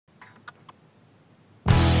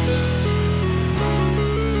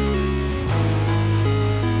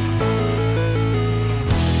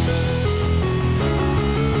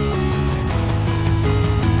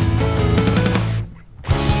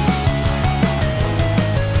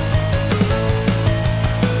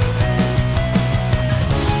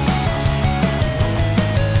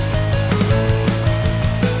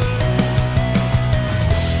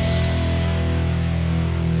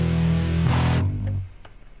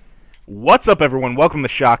What's up, everyone? Welcome to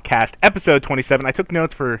Shockcast, episode 27. I took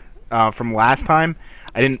notes from last time.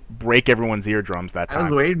 I didn't break everyone's eardrums that time. I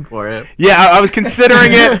was waiting for it. Yeah, I was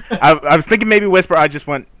considering it. I was thinking maybe whisper. I just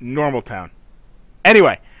went normal tone.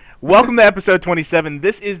 Anyway, welcome to episode 27.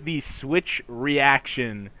 This is the Switch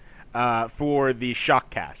reaction for the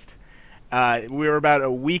Shockcast. We're about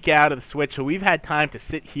a week out of the Switch, so we've had time to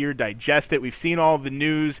sit here, digest it. We've seen all the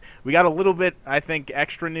news. We got a little bit, I think,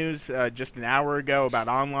 extra news just an hour ago about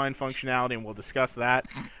online functionality, and we'll discuss that.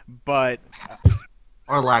 But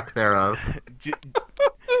or lack thereof.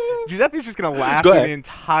 Giuseppe's just going to laugh through the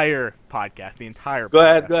entire podcast. Go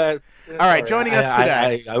ahead. All right, joining us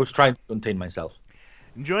today. I was trying to contain myself.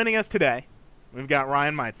 Joining us today, we've got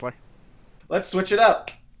Ryan Meitzler. Let's switch it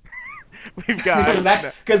up. We've got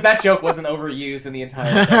because that joke wasn't overused in the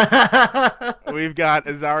entire thing. We've got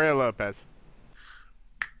Azaria Lopez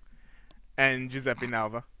and Giuseppe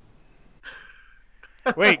Nalva.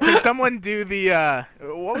 Wait, can someone do the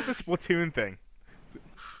what was the Splatoon thing?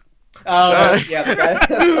 Oh, yeah, the guy.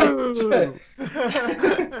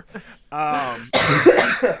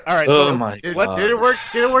 All right. Oh So my God.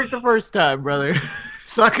 Didn't work the first time, brother.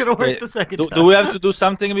 It's not gonna work the second time. Do we have to do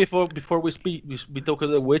something before we talk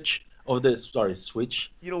of the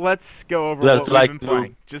Switch? Let's go over Let's what we've been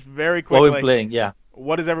playing. Just very quickly. What we're playing, yeah.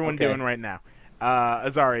 What is everyone doing right now?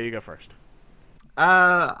 Azaria, you go first.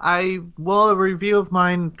 A review of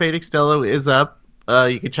mine, Fate Extella, is up.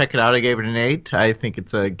 You can check it out. I gave it an 8. I think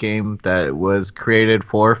it's a game that was created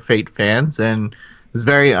for Fate fans and is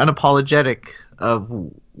very unapologetic of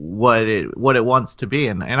what it wants to be,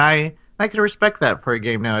 and I can respect that for a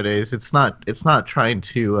game nowadays. It's not trying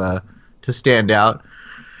to stand out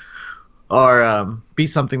or be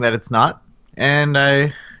something that it's not. And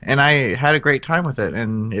I had a great time with it,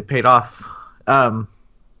 and it paid off.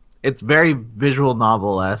 It's very visual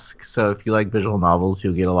novel-esque, so if you like visual novels,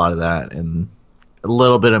 you'll get a lot of that and a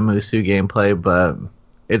little bit of Musu gameplay, but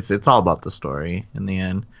it's all about the story in the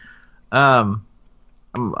end. I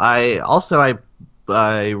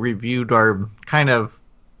reviewed or kind of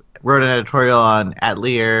wrote an editorial on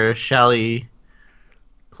Atelier Shally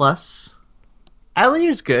Plus.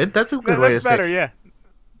 Atelier is good. That's a good way to say better, it. yeah.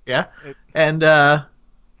 Yeah. And I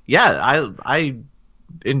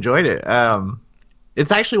enjoyed it.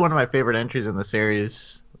 It's actually one of my favorite entries in the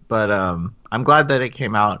series, but I'm glad that it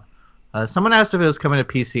came out. Someone asked if it was coming to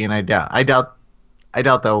PC, and I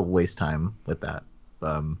doubt they'll waste time with that.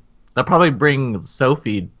 They'll probably bring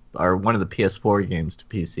Sophie or one of the PS4 games to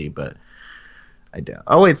PC, but I doubt.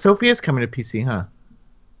 Oh wait, Sophie is coming to PC, huh?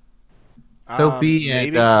 Sophie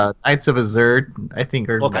and Knights of Azure, I think,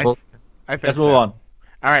 are both. I think Let's move on.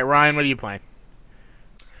 All right, Ryan, what are you playing?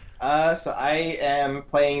 So I am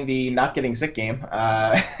playing the not getting sick game.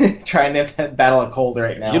 Trying to battle a cold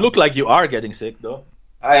right now. You look like you are getting sick, though.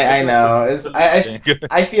 I know.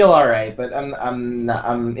 I feel all right, but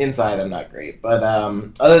I'm inside. I'm not great. But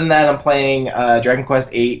other than that, I'm playing Dragon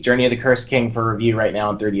Quest VIII: Journey of the Cursed King for review right now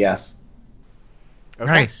on 3DS.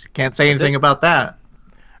 Okay. Nice. Can't say anything about that.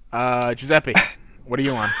 Giuseppe, what are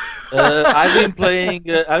you on? I've been playing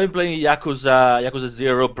Yakuza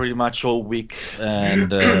 0 pretty much all week,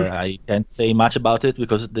 and I can't say much about it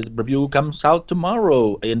because the review comes out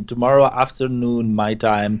tomorrow afternoon my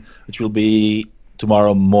time, which will be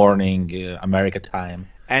tomorrow morning America time.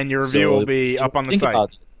 And your review will be up on the site.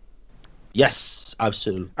 About it. Yes,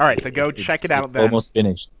 absolutely. All right, so go check it out it's then. Almost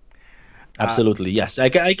finished. Absolutely, yes. I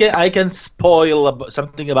can spoil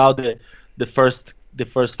something about the first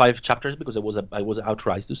 5 chapters because I was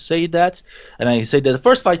authorized to say that, and I say that the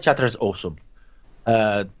first 5 chapters are awesome.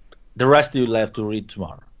 The rest you'll have to read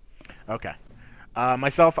tomorrow. Okay.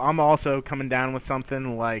 Myself, I'm also coming down with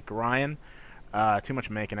something like Ryan. Too much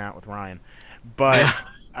making out with Ryan, but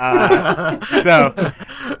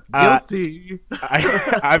Guilty.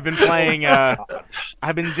 I've been playing.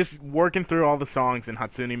 I've been just working through all the songs in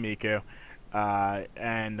Hatsune Miku,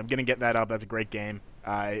 and I'm gonna get that up. That's a great game.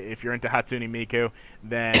 If you're into Hatsune Miku,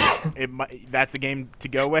 then that's the game to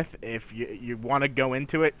go with. If you want to go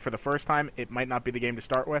into it for the first time, it might not be the game to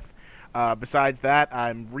start with. Besides that,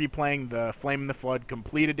 I'm replaying the Flame in the Flood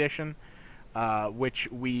Complete Edition, which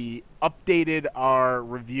we updated our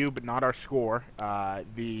review but not our score.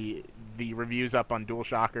 The review's up on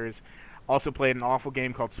DualShockers. Also played an awful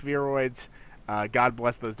game called Spheroids. God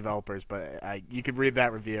bless those developers, but you could read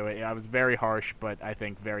that review. I was very harsh, but I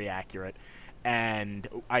think very accurate. And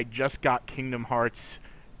I just got Kingdom Hearts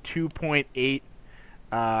 2.8.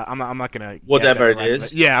 I'm not gonna whatever it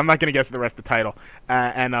is. Yeah, I'm not gonna guess the rest of the title.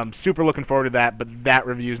 And I'm super looking forward to that. But that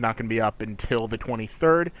review is not gonna be up until the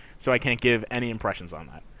 23rd, so I can't give any impressions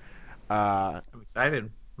on that. I'm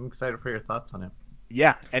excited. I'm excited for your thoughts on it.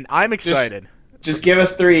 Yeah, and I'm excited. Just give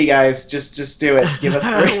us 3, guys. Just do it. Give us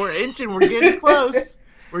 3. We're inching. We're getting close.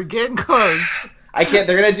 We're getting close. I can't.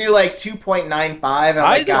 They're gonna do like 2.95.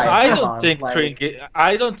 I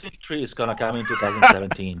don't think 3 is gonna come in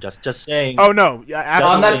 2017. just saying. Oh no, yeah, Well,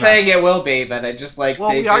 absolutely. I'm not saying it will be, but I just like. Well,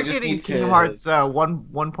 they we are just getting need Kingdom to... Hearts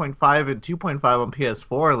 1.5 and 2.5 on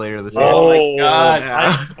PS4 later this year. Oh my God.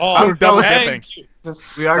 Yeah. I'm double dipping. thank you.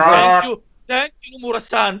 We are Thank you,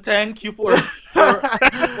 Nomura-san. Thank you for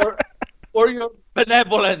your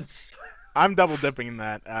benevolence. I'm double dipping in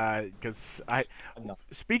that because No.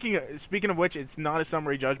 Speaking of which, it's not a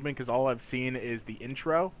summary judgment because all I've seen is the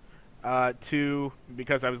intro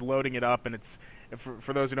because I was loading it up and it's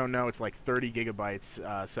for those who don't know, it's like 30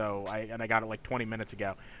 gigabytes. So I got it like 20 minutes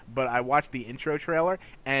ago. But I watched the intro trailer,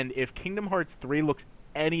 and if Kingdom Hearts 3 looks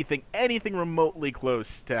anything remotely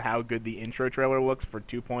close to how good the intro trailer looks for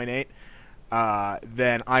 2.8,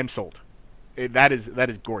 then I'm sold. That is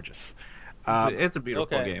gorgeous. It's a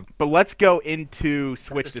beautiful Okay. game. But let's go into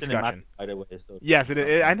Switch That's a discussion. cinematic, by the way. So Yes,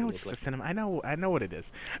 I know Look it's like a cinema. I know what it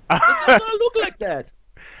is. It doesn't look like that.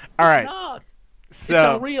 All It's right. not. It's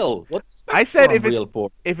So unreal. What I said if Unreal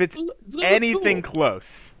for? it's It's gonna anything look cool.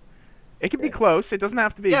 close, it can be close. It doesn't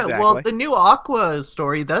have to be Yeah, exactly. well, the new Aqua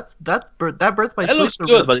story, that Birth by It looks Sleep-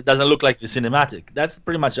 good, but it doesn't look like the cinematic. That's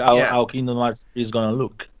pretty much how, Yeah. how Kingdom Hearts is gonna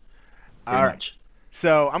look. All pretty right. much.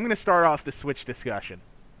 So I'm gonna start off the Switch discussion.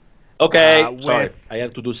 Okay, with- sorry. I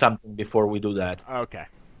have to do something before we do that. Okay.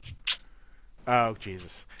 Oh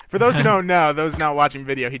Jesus! For those who don't know, those not watching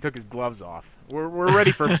video, he took his gloves off. We're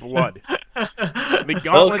ready for blood. The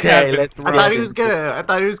gauntlets Okay, have been let's- I thrown.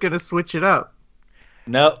 thought he was gonna switch it up.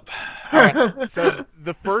 Nope. All right. So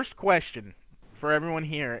the first question for everyone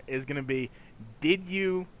here is going to be: did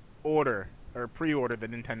you order or pre-order the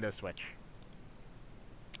Nintendo Switch?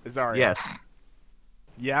 Azario. Yes.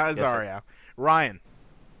 Yeah, sir. Azario. Ryan.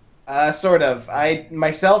 Sort of. I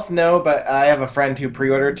myself no, but I have a friend who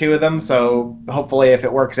pre-ordered 2 of them, so hopefully if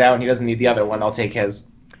it works out and he doesn't need the other one, I'll take his.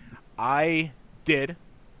 I did.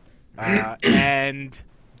 And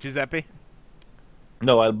Giuseppe.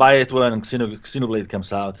 No, I'll buy it when Xenoblade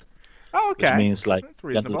comes out. Oh, okay. Which means like That's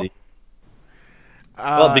reasonable.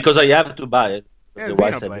 well, because I have to buy it. yeah,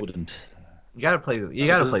 Otherwise, I Xenoblade. wouldn't. You gotta play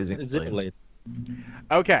It's Xenoblade. Xenoblade.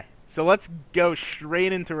 Okay, so let's go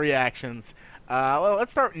straight into reactions. Well,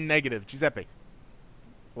 let's start negative. Giuseppe.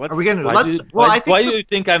 Are we gonna? Why, do you, Well, why, I think why the- do you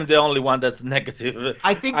think I'm the only one that's negative?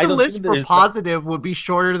 I think I the don't list think for there's- positive would be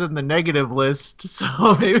shorter than the negative list,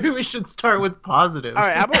 so maybe we should start with positive. All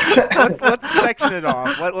right, how about let's section it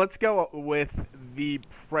off. Let's go with the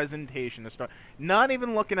presentation to start. Not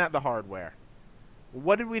even looking at the hardware.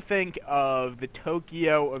 What did we think of the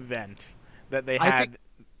Tokyo event that they I had? think-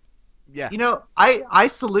 Yeah. You know, I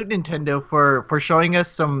salute Nintendo for showing us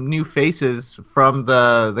some new faces from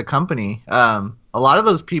the company. A lot of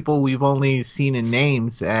those people we've only seen in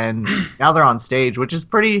names, and now they're on stage, which is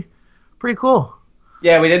pretty cool.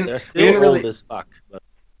 Yeah, we didn't. They're We still didn't old really. as fuck, but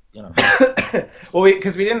you know. Well,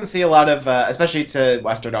 because we didn't see a lot of, especially to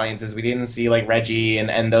Western audiences, we didn't see like Reggie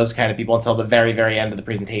and those kind of people until the very, very end of the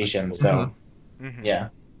presentation. So, Mhm. yeah.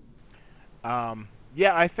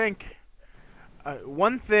 Yeah, I think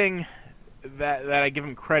one thing that I give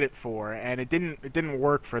them credit for, and it didn't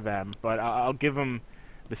work for them, but I'll give them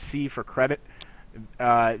the C for credit.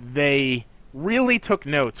 They really took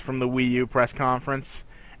notes from the Wii U press conference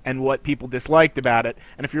and what people disliked about it.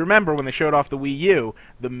 And if you remember, when they showed off the Wii U,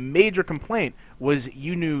 the major complaint was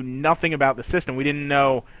you knew nothing about the system. We didn't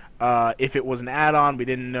know if it was an add-on. We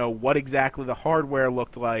didn't know what exactly the hardware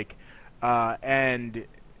looked like. And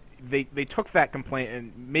they took that complaint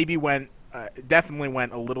and maybe definitely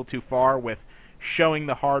went a little too far with showing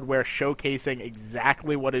the hardware, showcasing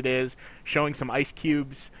exactly what it is, showing some ice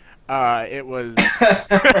cubes. It was...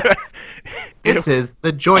 This is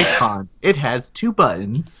the Joy-Con. It has 2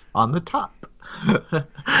 buttons on the top.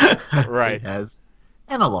 Right. It has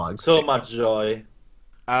analog. So much joy.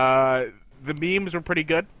 The memes were pretty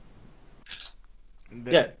good.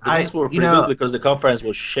 Yeah, the games were you pretty know- good because the conference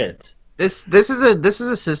was shit. This is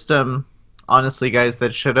a system, honestly, guys,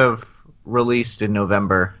 that should have released in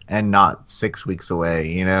November and not 6 weeks away.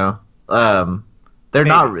 You know, they're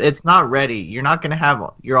not. It's not ready. You're not going to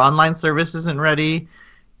have your online service isn't ready.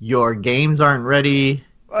 Your games aren't ready.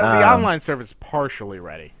 Well, the online service is partially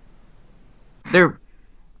ready.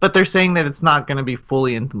 But they're saying that it's not going to be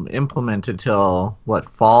fully implemented till what,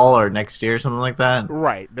 fall or next year, something like that.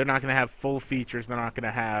 Right. They're not going to have full features. They're not going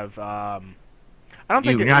to have. I don't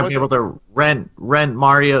think You're not going to be able to rent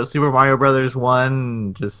Super Mario Brothers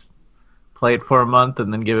 1, just play it for a month,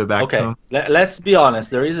 and then give it back to Okay, him. let's be honest.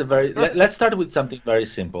 There is a let's start with something very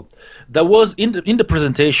simple. There was in the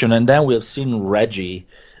presentation, and then we have seen Reggie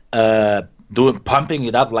pumping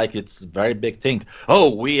it up like it's a very big thing.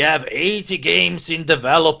 Oh, we have 80 games in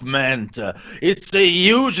development. It's a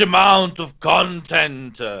huge amount of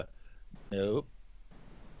content. No.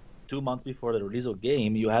 2 months before the release of the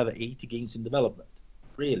game, you have 80 games in development.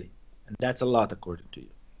 Really. And that's a lot, according to you.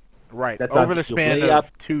 Right. That's Over the something you span play of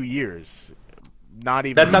up. 2 years. Not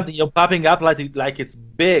even. That's something you're popping up like it's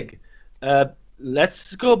big.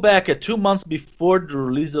 Let's go back 2 months before the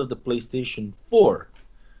release of the PlayStation 4.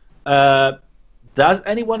 Does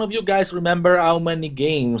any one of you guys remember how many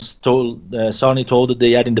games Sony told that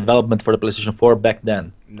they had in development for the PlayStation 4 back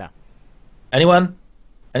then? No. Anyone?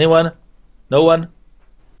 Anyone? No one?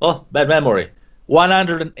 Oh, bad memory.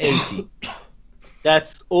 180.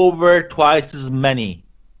 That's over twice as many.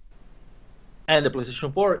 And the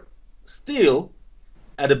PlayStation 4 still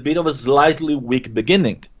had a bit of a slightly weak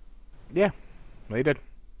beginning. Yeah, they did.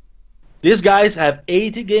 These guys have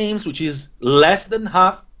 80 games, which is less than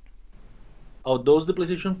half of those the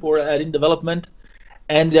PlayStation 4 had in development,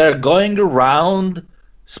 and they're going around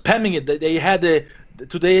spamming it. They had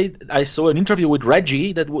today I saw an interview with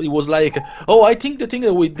Reggie that it was like, oh, I think the thing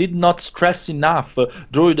that we did not stress enough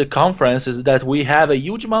during the conference is that we have a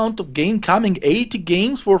huge amount of game coming, 80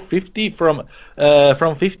 games for 50 from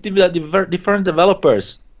 50 different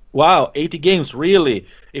developers. Wow, 80 games, really?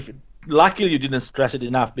 Luckily you didn't stress it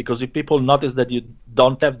enough, because if people notice that you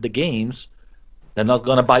don't have the games, they're not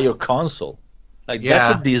gonna buy your console.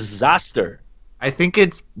 That's a disaster. I think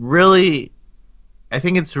it's really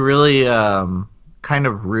kind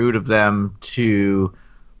of rude of them to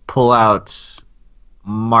pull out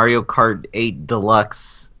Mario Kart 8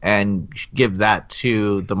 Deluxe and give that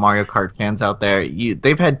to the Mario Kart fans out there.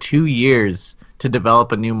 They've had 2 years to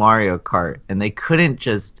develop a new Mario Kart, and they couldn't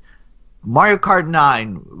just Mario Kart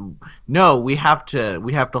 9. No, we have to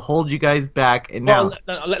hold you guys back. And now,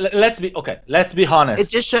 let's be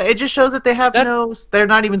honest. It just shows that they have they're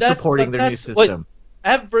not even supporting their new system.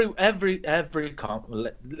 Let's be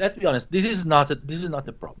honest. This is not a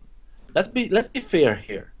problem. Let's be fair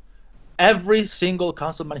here. Every single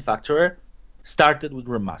console manufacturer started with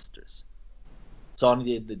remasters.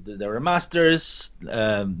 Sony did the remasters.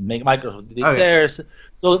 Microsoft did theirs.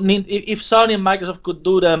 So if Sony and Microsoft could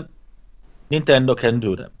do them, Nintendo can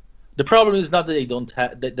do them. The problem is not that they don't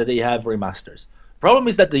have that they have remasters. The problem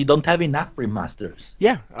is that they don't have enough remasters.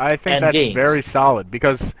 Yeah, I think that's games. Very solid,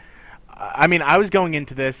 because I mean, I was going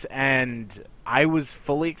into this and I was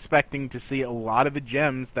fully expecting to see a lot of the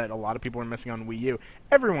gems that a lot of people were missing on Wii U.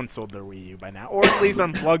 Everyone sold their Wii U by now, or at least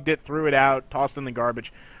unplugged it, threw it out, tossed in the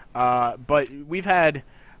garbage. But we've had,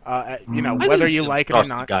 whether you like it or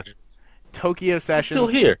not, Tokyo Sessions. It's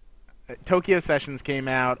still here. Tokyo Sessions came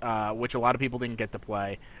out, which a lot of people didn't get to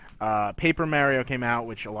play. Paper Mario came out,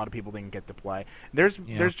 which a lot of people didn't get to play. There's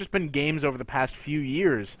just been games over the past few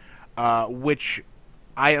years, which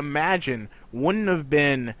I imagine wouldn't have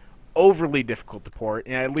been overly difficult to port,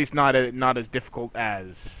 at least not as difficult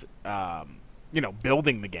as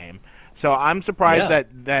building the game. So I'm surprised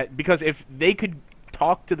that because if they could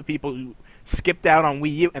talk to the people who skipped out on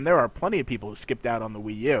Wii U, and there are plenty of people who skipped out on the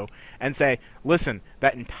Wii U, and say, listen,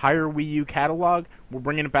 that entire Wii U catalog, we're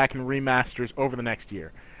bringing it back in remasters over the next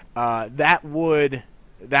year. That would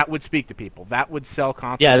speak to people. That would sell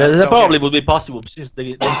consoles. Yeah, that probably would be possible, since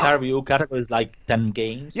the entire Wii U category is like 10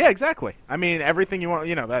 games. Yeah, exactly. I mean, everything you want,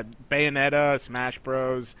 that Bayonetta, Smash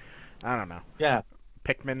Bros, I don't know. Yeah.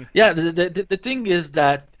 Pikmin. Yeah, the thing is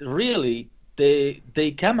that really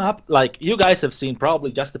they come up, like you guys have seen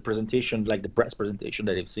probably just the presentation, like the press presentation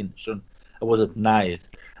that you've seen shown was at night.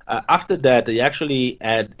 After that, they actually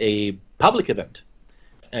had a public event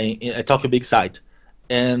at Tokyo Big Sight.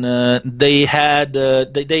 And they had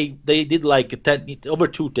they did like over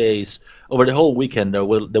 2 days, over the whole weekend. There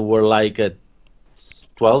were like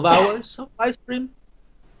 12 hours of live stream,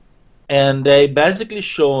 and they basically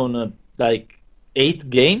shown like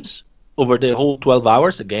 8 games over the whole 12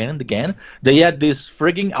 hours again and again. They had this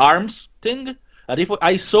frigging arms thing, and if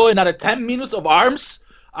I saw another 10 minutes of arms,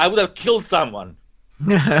 I would have killed someone.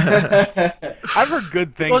 I've heard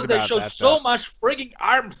good things because about they showed that, so much frigging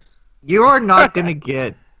arms. You are not going to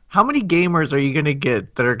get... How many gamers are you going to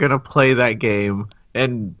get that are going to play that game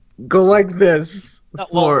and go like this?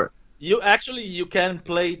 You can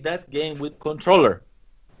play that game with controller.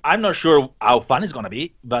 I'm not sure how fun it's going to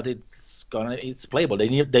be, but it's playable.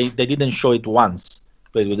 They didn't show it once,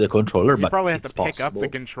 played with the controller, you but probably have to pick possible. up the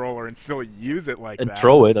controller and still use it like that. And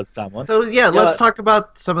throw it at someone. So let's talk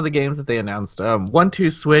about some of the games that they announced.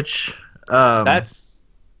 1-2 Switch. That's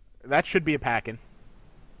That should be a pack-in.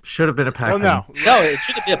 Should have been a pack. Well, no. No, it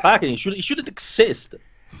shouldn't be a pack-in. It shouldn't exist.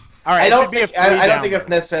 All right, I it don't should be a think free I don't think download. that's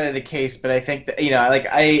necessarily the case, but I think that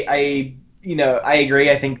I agree.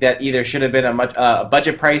 I think that either should have been a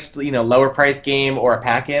budget priced, lower priced game or a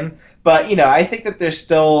pack-in. But I think that there's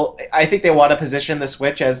still. I think they want to position the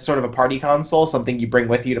Switch as sort of a party console, something you bring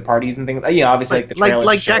with you to parties and things. Obviously like the trailers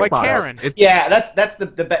like show. Jackbox. Like Karen. Yeah, that's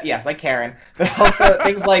the yes, like Karen, but also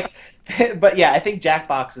things like. But yeah, I think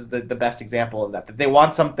Jackbox is the best example of that. That they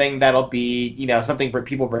want something that'll be something where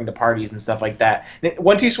people bring to parties and stuff like that.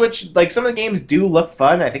 1-2 Switch, like some of the games do look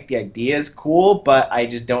fun. I think the idea is cool, but I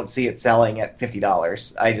just don't see it selling at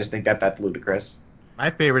 $50. I just think that's ludicrous. My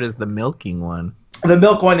favorite is the milking one. The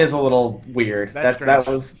milk one is a little weird. That's That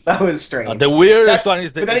was strange. The weirdest That's- one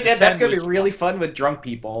is the. but then again, that's going to be sandwich really fun with drunk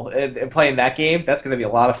people and playing that game. That's going to be a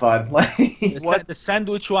lot of fun. The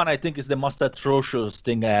sandwich one, I think, is the most atrocious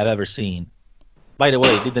thing I have ever seen. By the way,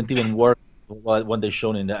 it didn't even work when they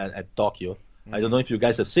shown it at Tokyo. I don't know if you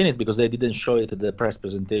guys have seen it because they didn't show it at the press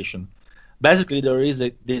presentation. Basically, there is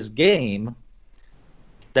this game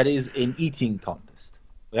that is an eating contest.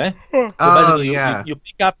 Okay? So Oh basically, yeah. you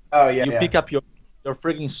pick up Oh yeah, you yeah. pick up your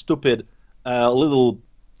freaking stupid little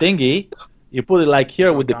thingy. You put it like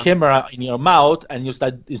here with the God. camera in your mouth, and you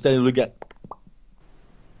start looking at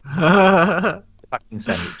the fucking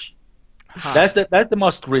sandwich. Huh. That's the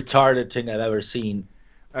most retarded thing I've ever seen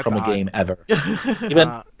That's from a odd. game ever. Even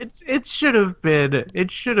Uh, it should have been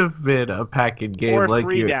a pack-in game or a like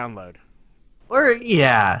free you. download. Or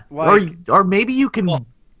yeah, Like- or maybe you can Well-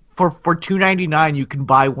 for $2.99 you can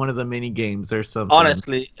buy one of the mini games or something.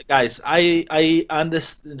 honestly, guys, I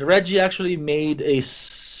understand. Reggie actually made a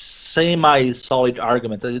semi-solid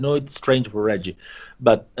argument. I know it's strange for Reggie,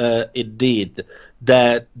 but it did.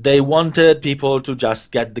 That they wanted people to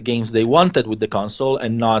just get the games they wanted with the console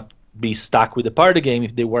and not be stuck with the party game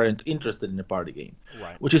if they weren't interested in the party game,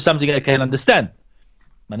 Right. which is something I can understand.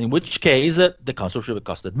 And in which case, the console should have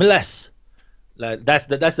costed me less. Like, that's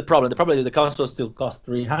the problem. The problem is the console still costs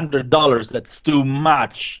 $300. That's too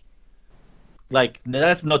much. Like,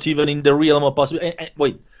 that's not even in the realm of possible.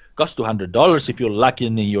 Wait, costs $200 if you're lucky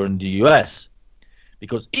and you're in the US,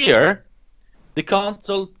 because here the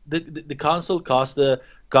console cost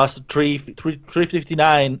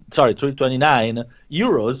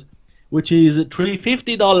 €329, which is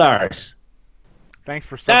 $350. Thanks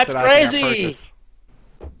for That's subsidizing our crazy! purchase.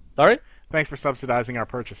 Sorry, Thanks for subsidizing our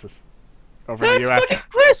purchases over that's in the US. fucking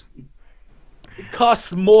crazy. It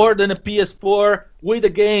costs more than a PS4 with a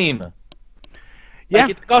game. Yeah.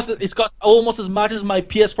 Like it costs almost as much as my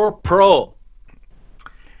PS4 Pro.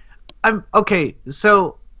 I'm okay.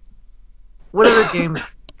 So, what other games?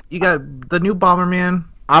 You got the new Bomberman.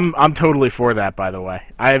 I'm totally for that. By the way,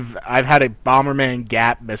 I've had a Bomberman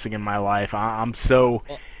gap missing in my life. I'm so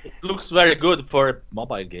It looks very good for a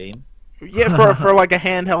mobile game. for like a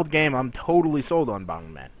handheld game. I'm totally sold on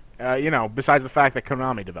Bomberman. Besides the fact that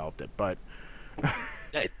Konami developed it, but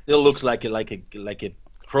Yeah, it still looks like a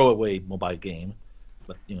throwaway mobile game,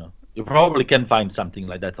 but you probably can find something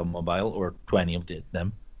like that on mobile or 20 of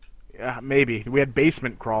them. maybe we had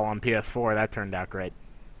Basement Crawl on PS4. That turned out great.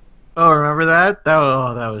 Oh, remember that? That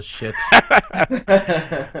was shit.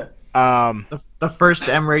 The first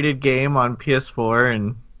M-rated game on PS4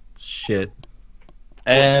 and shit.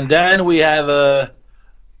 And then we have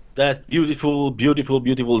that beautiful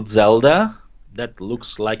Zelda that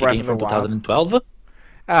looks like Breath a game of the from Wild. 2012.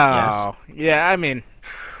 Oh, yeah. I mean,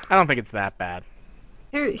 I don't think it's that bad.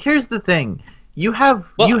 Here's the thing. You have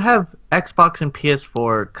Xbox and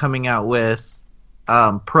PS4 coming out with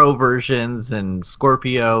pro versions and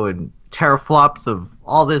Scorpio and teraflops of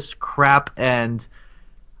all this crap, and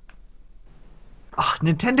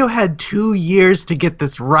Nintendo had 2 years to get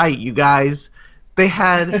this right, you guys. They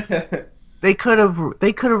could have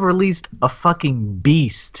released a fucking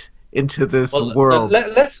beast into this world.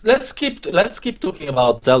 Let's keep talking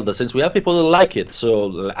about Zelda since we have people that like it.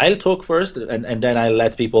 So I'll talk first, and then I'll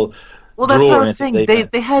let people. Well, that's drool what I on was it saying. if they can.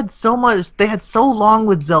 They had so much. They had so long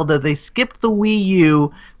with Zelda. They skipped the Wii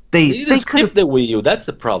U. They They didn't could skip the Wii U. That's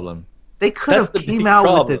the problem. They could That's have the came big out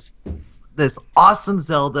problem. with this awesome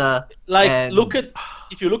Zelda. Like, And-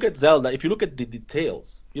 if you look at Zelda, if you look at the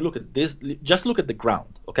details, you look at this, just look at the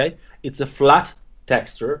ground, okay? It's a flat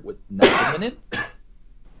texture with nothing in it,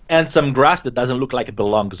 and some grass that doesn't look like it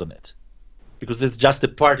belongs on it, because it's just a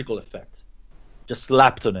particle effect, just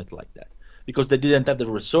slapped on it like that, because they didn't have the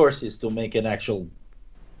resources to make an actual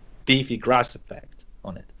beefy grass effect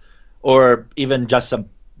on it, or even just some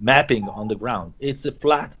mapping on the ground. It's a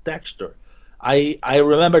flat texture. I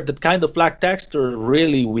remember that kind of flat texture.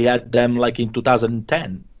 Really, we had them like in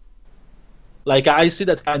 2010. Like I see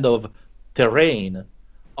that kind of terrain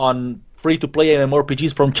on free-to-play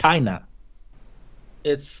MMORPGs from China.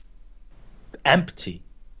 It's empty.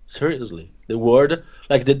 Seriously, the word,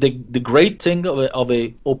 like the great thing of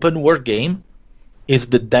a open world game is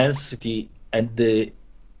the density and the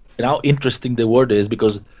how interesting the world is,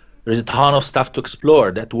 because there's a ton of stuff to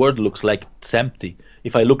explore. That world looks like it's empty.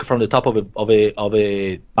 If I look from the top of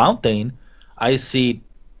a mountain, I see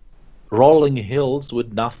rolling hills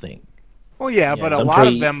with nothing. Well, yeah, Yeah, but a some lot of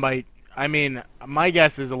trees. them might. I mean, my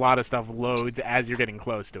guess is a lot of stuff loads as you're getting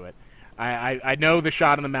close to it. I know the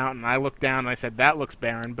shot on the mountain. I looked down and I said that looks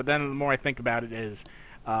barren. But then the more I think about it, is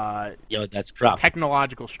Yeah, that's crap.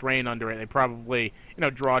 technological strain under it. They probably,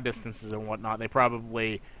 draw distances and whatnot. They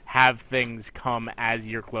probably have things come as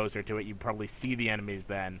you're closer to it. You probably see the enemies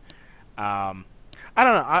then. I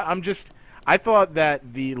don't know. I thought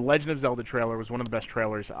that the Legend of Zelda trailer was one of the best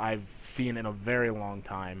trailers I've seen in a very long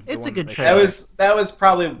time. The It's a one good they trailer. showed. That was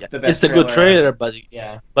probably the best. It's a good trailer,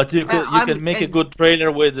 Yeah. but you I'm- can make a and- good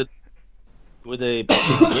trailer with a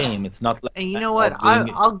game. It's not like And you know what? doing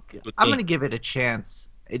I'm good gonna game. give it a chance.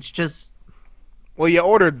 It's just Well, you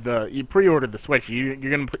pre-ordered the Switch. You're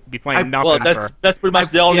gonna be playing nothing Well, for. that's pretty much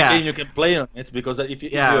the only yeah. game you can play on it, because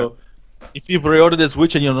Yeah. if you pre-order the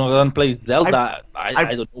Switch and you're not gonna play Zelda, I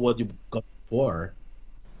don't know what you got for.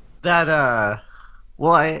 that.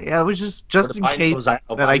 Well, I was just the in Binding case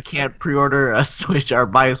of that I Isaac. can't pre-order a Switch or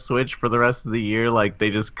buy a Switch for the rest of the year. Like they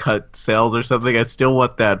just cut sales or something. I still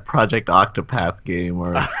want that Project Octopath game,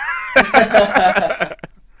 or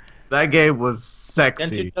that game was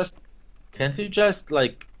sexy. Can't you just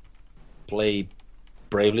like play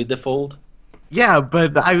Bravely Default? Yeah,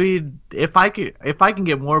 but I mean, if I can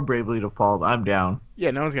get more Bravely Default, I'm down.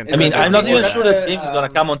 Yeah, no one's gonna. Is I mean, that I'm the not team- even is sure that that the, game is gonna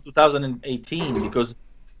come on 2018, because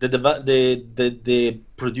the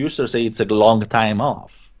producers say it's a long time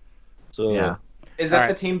off. So Yeah. Is that Alright.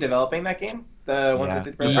 the team developing that game? The ones that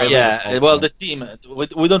did Yeah. Bravely yeah, Default? well, the team,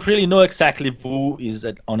 we don't really know exactly who is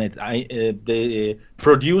on it. The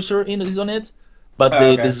producer is on it, but Oh, the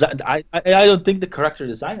okay. design, I don't think the character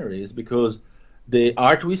designer is, because the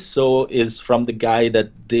art we saw is from the guy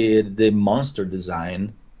that did the monster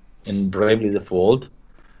design in Bravely Default.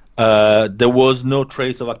 There was no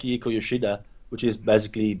trace of Akihiko Yoshida, which is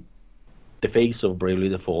basically the face of Bravely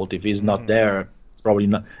Default. If he's not there, it's probably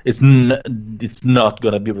not. It's not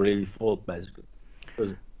gonna be Bravely Default, basically.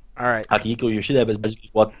 All right. Akihiko Yoshida is basically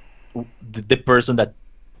what the person that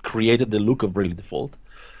created the look of Bravely Default.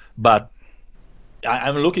 But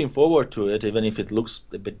I'm looking forward to it, even if it looks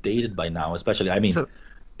a bit dated by now. Especially, I mean, So-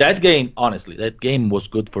 that game, honestly, that game was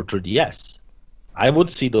good for 3DS. I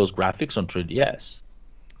would see those graphics on 3DS.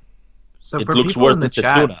 So It for looks people worse in the than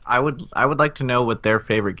chat, Setsuna. I would like to know what their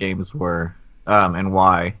favorite games were, and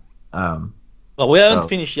why. Well, we haven't Oh.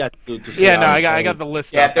 finished yet. To see Yeah, no, ours, I so- got the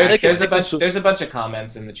list Yeah, up. they can- there's a they can bunch. There's a bunch of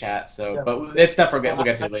comments in the chat. So, Yeah. but it's stuff we'll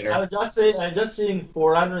get to later. I'm just seeing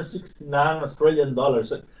 469 Australian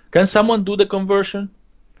dollars. Can someone do the conversion?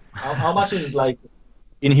 How much is like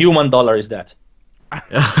in human dollar is that? All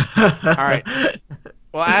right.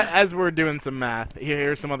 Well, as we're doing some math,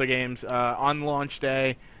 here's some other games. On launch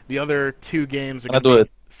day, the other two games are I'll going to do be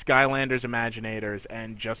it. Skylanders Imaginators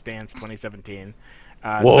and Just Dance 2017.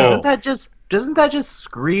 Whoa. Doesn't that just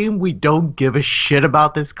scream we don't give a shit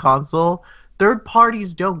about this console? Third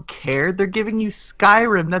parties don't care. They're giving you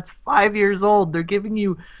Skyrim that's 5 years old. They're giving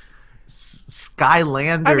you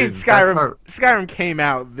Skylanders. I mean, That's Skyrim came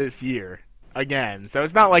out this year again, so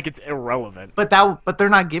it's not like it's irrelevant. But they're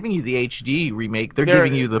not giving you the HD remake. They're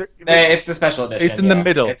giving you the. It's the special edition. It's in the yeah.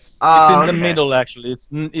 middle. It's, It's in the okay. middle, actually. It's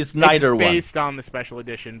neither it's one. based on the special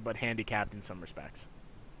edition, but handicapped in some respects.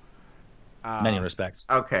 Many respects.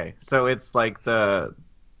 Okay, so it's like the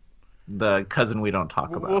cousin we don't talk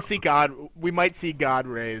about. We'll see God. We might see God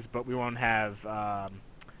rays, but we won't have.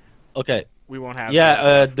 Okay. We won't have.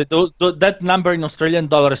 Yeah, that number in Australian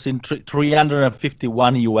dollars in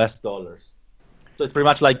 351 US dollars. So it's pretty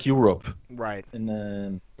much like Europe right.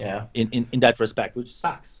 in yeah. in that respect, which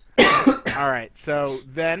sucks. All right. So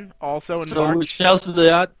then, also in So March. which else do they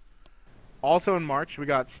add? Also in March, we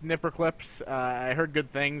got Snipper Clips. I heard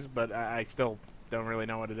good things, but I still don't really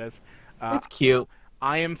know what it is. It's cute.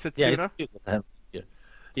 I Am Yeah, Setsuna. it's cute.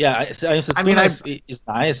 Yeah, I mean, it's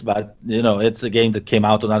nice, but it's a game that came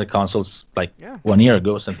out on other consoles like Yeah. 1 year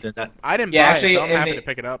ago, something like that. I didn't Yeah, buy actually, it, so I'm in happy the- to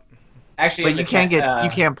pick it up. Actually, But in you the can't chat, you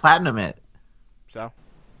can't platinum it. So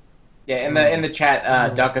Yeah, in the chat,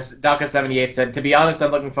 Daka78 said, to be honest,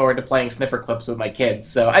 I'm looking forward to playing snipper clips with my kids.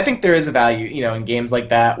 So I think there is a value, in games like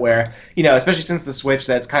that where, especially since the Switch,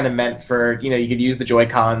 that's kind of meant for, you could use the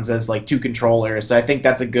Joy-Cons as like two controllers. So I think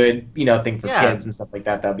that's a good, thing for kids and stuff like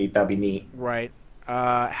that. That'd be neat. Right.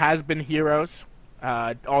 Has Been Heroes.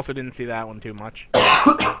 Also didn't see that one too much.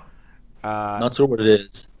 Not sure what it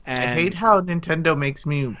is. And I hate how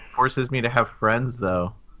Nintendo forces me to have friends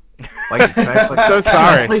though. Like, so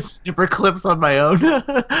sorry. I play snipper clips on my own.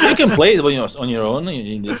 You can play it when you're on your own.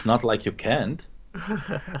 It's not like you can't.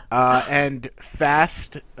 And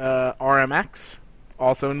Fast RMX,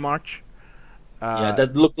 also in March. Yeah,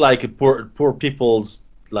 that looked like poor people's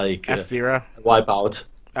like F-Zero. Wipeout.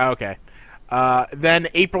 Okay. Then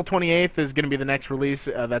April 28th is going to be the next release.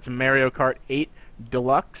 That's Mario Kart 8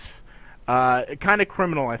 Deluxe. Kind of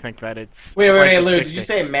criminal, I think, that it's... Wait, priced at Lou, 60. did you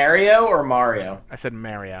say Mario or Mario? I said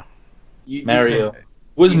Mario. Mario. You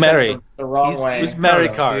Who's said Mary? the wrong way. Who's Mary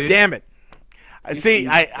Kart? Damn it. See, see-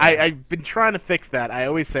 I've been trying to fix that. I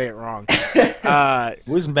always say it wrong.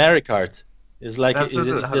 Who's Mary Kart? It's like That's is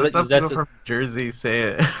what it, some that people from Jersey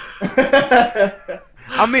say it.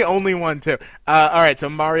 I'm the only one, too. All right, so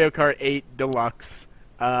Mario Kart 8 Deluxe,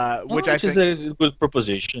 which I is think... a good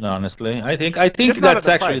proposition, honestly. I think Just not at that's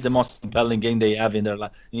the actually price. the most compelling game they have in their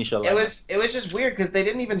initial. It was just weird because they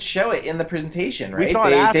didn't even show it in the presentation, right? We saw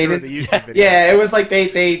it they after didn't- the YouTube video. Yeah, it was like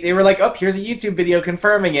they were like, oh, here's a YouTube video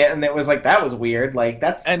confirming it, and it was like that was weird. Like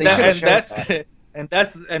that's and they that, should've and showed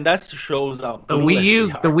that's that. and that shows up. The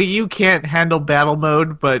Wii U can't handle battle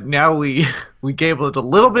mode, but now we gave it a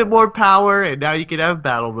little bit more power, and now you can have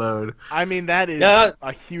battle mode. I mean, that is Yeah,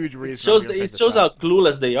 a huge reason. It shows I'm gonna pick it shows this how up.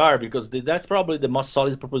 clueless they are because that's probably the most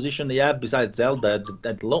solid proposition they have besides Zelda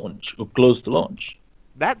at launch or close to launch.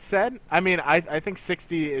 That said, I mean, I think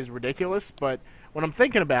 60 is ridiculous, but when I'm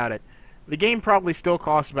thinking about it, the game probably still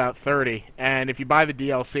costs about 30, and if you buy the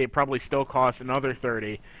DLC, it probably still costs another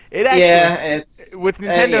 30. It actually, Yeah, it's with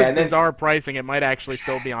Nintendo's yeah, bizarre pricing, it might actually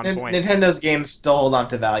still be on point. Nintendo's games still hold on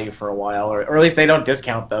to value for a while, or at least they don't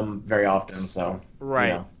discount them very often. So Right.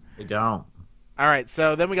 you know. They don't. All right,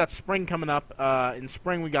 so then we got spring coming up. In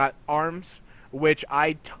spring, we got ARMS, which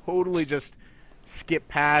I totally just skipped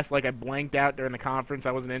past. Like, I blanked out during the conference.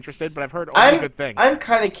 I wasn't interested, but I've heard only good things. I'm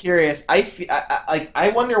kind of curious.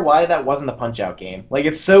 I wonder why that wasn't a Punch-Out game. Like,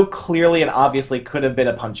 it so clearly and obviously could have been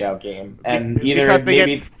a Punch-Out game, and either because they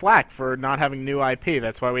maybe. get flack for not having new IP.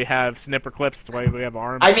 That's why we have Snipper Clips. That's why we have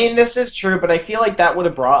ARMS. I mean, this is true, but I feel like that would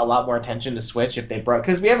have brought a lot more attention to Switch if they brought,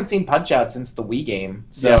 because we haven't seen Punch-Out since the Wii game.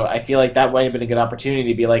 So Yeah. I feel like that might have been a good opportunity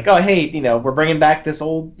to be like, oh, hey, we're bringing back this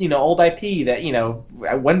old IP that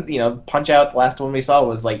when Punch-Out, the last one we saw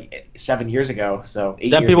was like 7 years ago. So 8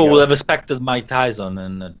 Then years people ago. will have expected Mike Tyson,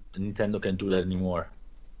 and Nintendo can't do that anymore.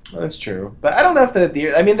 That's true, but I don't know if the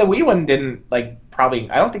Wii one didn't probably.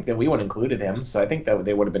 I don't think the Wii one included him, so I think that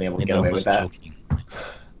they would have been able to get away with that. Joking.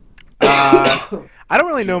 I don't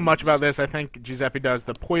really know much about this. I think Giuseppe does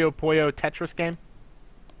the Puyo Puyo Tetris game.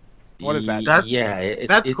 What is that?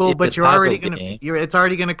 That's cool, but you're already gonna it's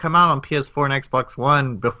already gonna come out on PS4 and Xbox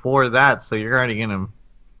One before that, so you're already gonna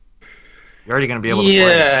be able to play.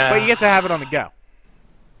 Yeah, But you get to have it on the go.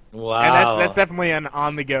 Wow. And that's definitely an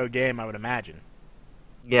on-the-go game, I would imagine.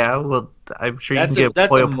 Yeah, well, I'm sure you That's can a- get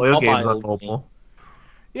that's a Puyo Puyo games on mobile mobile.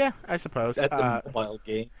 Yeah, I suppose. That's a mobile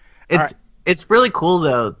game. It's really cool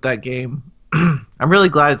though, that game. I'm really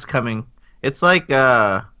glad it's coming. It's like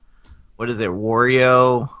what is it,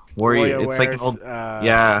 Wario? It's like an old,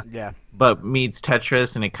 yeah, but meets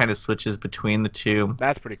Tetris, and it kind of switches between the two.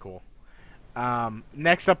 That's pretty cool.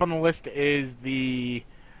 Next up on the list is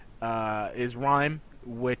is Rhyme,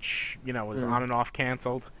 which was on and off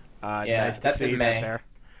canceled. Yeah, nice to that's see in that May. there.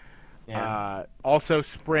 Yeah. Also,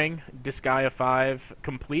 Spring, Disgaea 5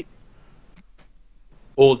 complete.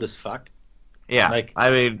 Old as fuck. Yeah, Like, I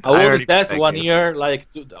mean, How I old already is that? picked 1 it. year? Like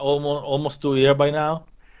almost 2 years by now?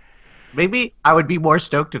 Maybe I would be more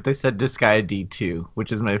stoked if they said Disgaea D2,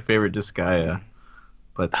 which is my favorite Disgaea.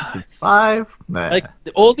 But it's 5? Nah. Like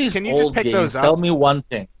all these Can you just old pick games. those up? Tell me one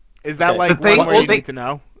thing. Is that Okay. like The thing- one where you they- need to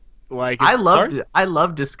know? Like, I love Sorry?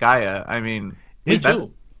 Disgaea. I mean, Me that's-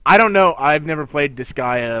 too. I don't know. I've never played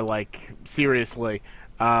Disgaea seriously.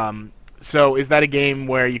 So is that a game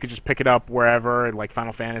where you could just pick it up wherever, like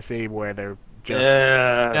Final Fantasy, where they're just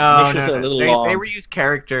No, missions are a little They long. reuse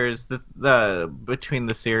characters the between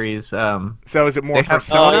the series. So is it more They have-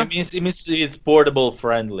 Persona? No, it means it's portable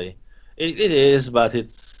friendly. It is, but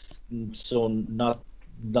it's so not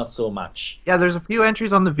so much. Yeah, there's a few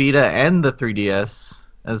entries on the Vita and the 3DS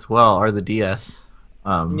as well, or the DS.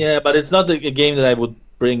 Yeah, but it's not a game that I would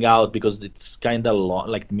bring out because it's kind of long.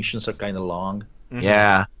 Like the missions are kind of long. Mhm.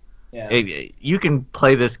 Yeah, Yeah. You can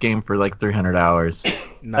play this game for like 300 hours.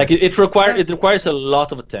 Nice. Like it requires a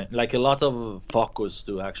lot of attention, like a lot of focus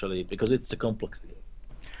to actually, because it's a complex game.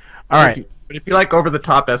 All right. But if you like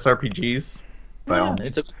over-the-top SRPGs, by all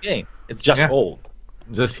It's a good game. It's just Yeah. old.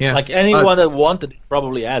 just Like anyone that wanted it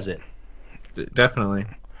probably has it. definitely.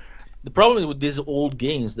 The problem with these old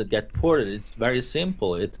games that get ported, it's very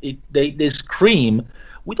simple. They scream,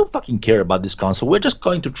 we don't fucking care about this console. We're just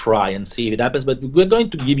going to try and see if it happens, but we're going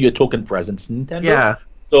to give you a token present, Nintendo. Yeah.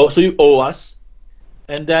 So you owe us,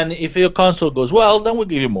 and then if your console goes well, then we'll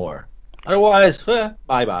give you more. Otherwise,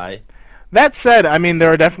 bye-bye. That said, I mean,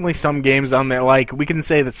 there are definitely some games on there. Like we can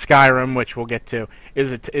say that Skyrim, which we'll get to,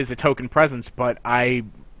 is a token presence, but I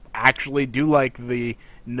actually do like the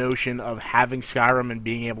notion of having Skyrim and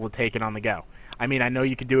being able to take it on the go. I mean, I know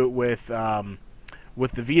you could do it with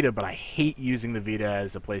the Vita, but I hate using the Vita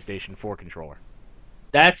as a PlayStation 4 controller.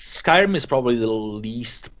 Skyrim is probably the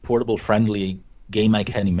least portable friendly game I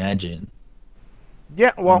can imagine.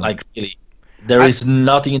 Yeah, well, Like really, there is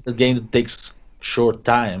nothing in the game that takes short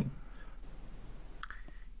time.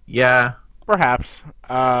 Yeah. perhaps.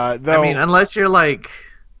 Though, I mean, unless you're like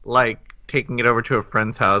taking it over to a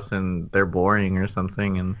friend's house and they're boring or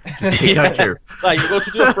something, and just take out your. Like you go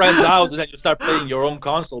to a friend's house and then you start playing your own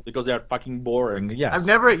console because they're fucking boring. Yes. I've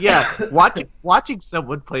never, watching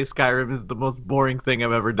someone play Skyrim is the most boring thing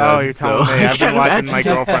I've ever done. oh, you're telling me. I've been watching my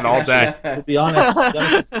girlfriend all day. To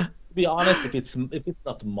be honest, if it's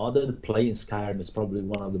not modded, playing Skyrim is probably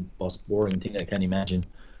one of the most boring thing I can imagine.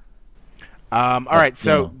 All right,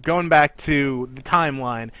 so Yeah. going back to the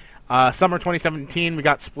timeline, summer 2017, we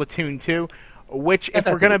got Splatoon 2, which, if we're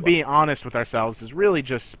that's a going to good be honest with ourselves, is really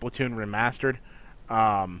just Splatoon remastered.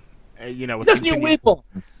 With There's new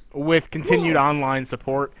weapons. with continued online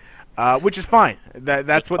support, which is fine.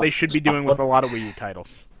 That's what they should be doing with a lot of Wii U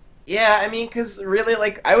titles. Yeah, I mean, because really,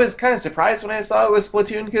 like, I was kind of surprised when I saw it was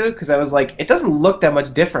Splatoon 2, because I was like, it doesn't look that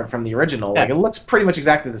much different from the original. Like, Yeah. it looks pretty much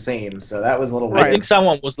exactly the same, so that was a little Right. I weird. think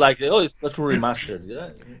someone was like, "Oh, it's Splatoon remastered." Yeah.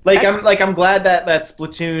 I'm glad that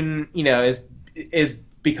Splatoon, is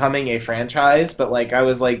becoming a franchise, but like, I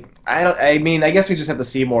was like, I guess we just have to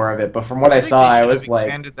see more of it. But from what I think saw, they I should was have like,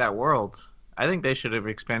 expanded that world. I think they should have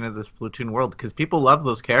expanded the Splatoon world because people love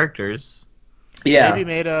those characters. yeah. Maybe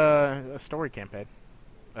made a story campaign.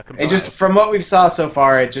 It just from what we've saw so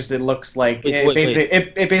far, it looks like Wait, it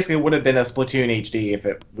wait, basically would have been a Splatoon HD if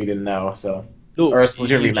we didn't know. So Look, Or a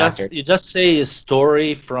Splatoon remastered. you just say a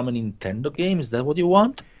story from a Nintendo game. Is that what you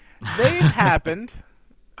want? They've happened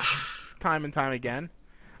time and time again.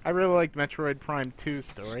 I really liked Metroid Prime 2's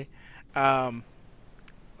story.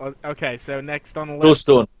 Okay, so next on the Too list.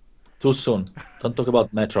 soon. Too soon. Don't talk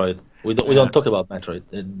about Metroid. We don't talk about Metroid.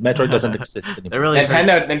 Metroid doesn't exist anymore. They're really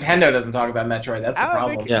Nintendo doesn't talk about Metroid. That's the I don't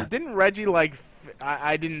problem. think Yeah. didn't Reggie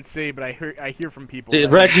I didn't see, but I hear from people. See,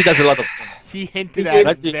 that Reggie does a lot of things. he hinted He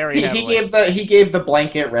at gave- it very He heavily. gave the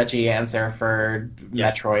blanket Reggie answer for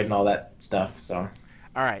Yes. Metroid and all that stuff. So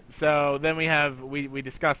All right, so then we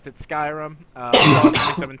discussed it Skyrim, fall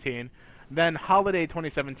 2017. Then holiday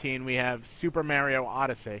 2017, we have Super Mario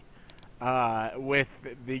Odyssey, with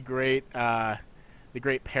the great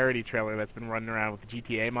parody trailer that's been running around with the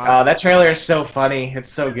GTA mods. that trailer is so funny.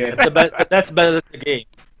 It's so good. That's better than the game.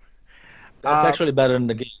 That's Uh, actually better than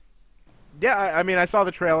the game. Yeah, I mean, I saw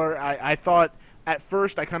the trailer. I thought at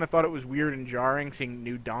first I kind of thought it was weird and jarring seeing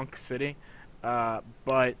New Donk City, but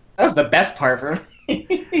That's the best part for me.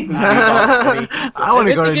 I want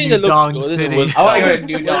to It's go a to game New that looks Dong good, City. it I want to go to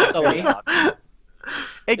New Donk Well, City. it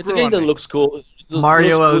It's a grew game on that me. looks cool. It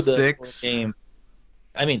Mario looks good, 06. for a game.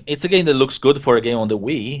 I mean, it's a game that looks good for a game on the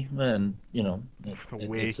Wii, and The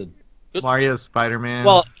Wii. it's a Mario, Spider-Man.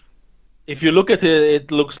 well. If you look at it,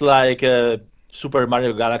 it looks like Super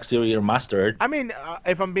Mario Galaxy Remastered. I mean,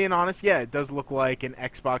 if I'm being honest, yeah, it does look like an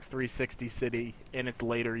Xbox 360 City in its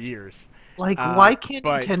later years. like, why can't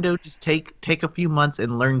but- Nintendo just take a few months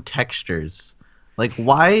and learn textures? Like,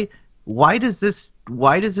 why does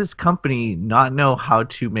this company not know how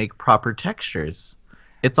to make proper textures?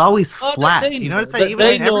 It's always Oh, flat. they You know. notice that They even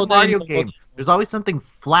in know, every they Mario know. game, there's always something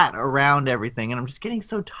flat around everything, and I'm just getting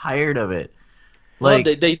so tired of it. Well,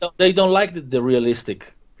 Like, they don't like the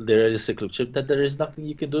realistic look. That there is nothing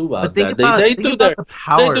you can do about but think that. about, They think do about their the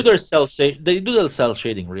power. they do their cell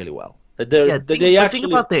shading really well. They're, Yeah, they think actually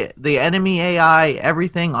about the enemy AI,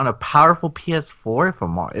 everything on a powerful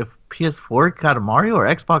PS4. If PS4 got a Mario or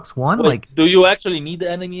Xbox One, Wait, like, do you actually need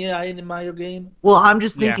the enemy AI in a Mario game? well, I'm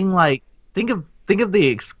just Yeah. thinking like, think of the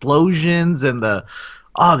explosions and the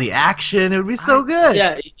action. It would be so good.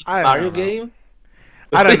 Yeah, it's I Mario don't know. game.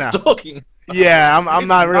 I don't What are know. you talking? Yeah, I'm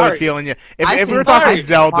not really Mario. feeling you. I If we were think talking Mario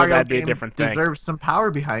Zelda, that'd be a game different thing. deserves some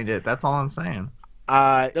power behind it. That's all I'm saying.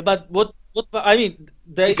 But what I mean,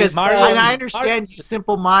 Because Mario. and I understand you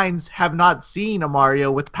simple minds have not seen a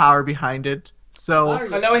Mario with power behind it. So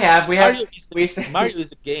Mario- Oh, no, we have. Mario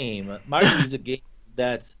is a game. Mario is a game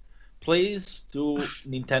that plays to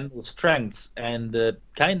Nintendo's strengths and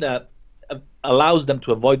kind of allows them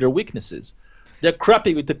to avoid their weaknesses. They're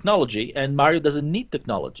crappy with technology, and Mario doesn't need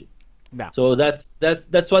technology. No. So that's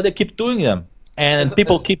why they keep doing them, and Is-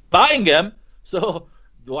 people keep buying them. So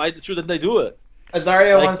why shouldn't they do it?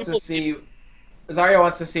 Azario Like, wants to people see. Azario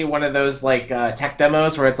wants to see one of those like tech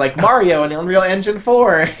demos where it's like Mario and Unreal Engine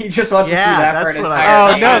 4. He just wants to see Yeah, that for an that's what entire.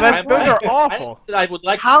 Oh game. no, that's- those are awful. I would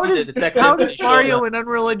like how to see does the tech how demo does show Mario that. and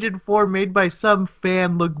Unreal Engine 4 made by some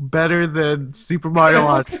fan look better than Super Mario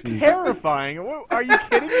It's Odyssey? terrifying. Are you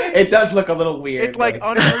kidding me? It does look a little weird. It's like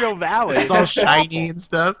Unreal Valley. It's all It's shiny awful. and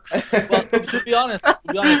stuff. Well, to be honest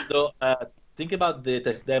though, think about the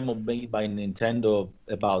tech demo made by Nintendo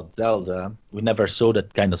about Zelda. We never saw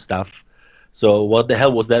that kind of stuff. So what the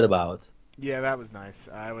hell was that about? Yeah, that was nice.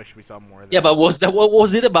 I wish we saw more of that. Yeah, but what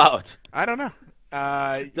was it about? I don't know.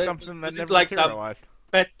 Something that this is never like some- materialized.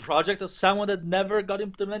 Pet project of someone that never got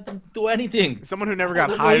implemented into anything. Someone who never got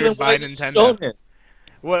Not hired even by like Nintendo. Sony.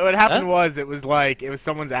 What happened Huh? was it was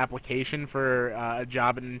someone's application for a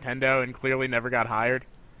job at Nintendo and clearly never got hired.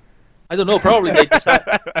 I don't know. Probably they decided,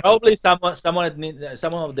 probably someone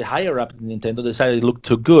of the higher up at Nintendo decided it looked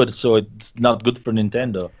too good, so it's not good for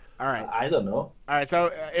Nintendo. All right. I don't know. All right,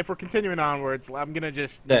 so if we're continuing onwards, I'm gonna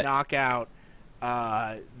just Yeah. knock out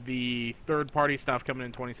the third-party stuff coming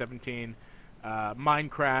in 2017: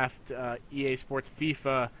 Minecraft, EA Sports,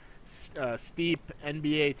 FIFA, Steep,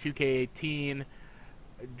 NBA 2K18,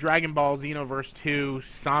 Dragon Ball Xenoverse 2,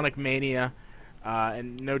 Sonic Mania,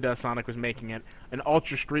 and no doubt Sonic was making it. An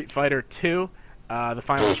Ultra Street Fighter 2, the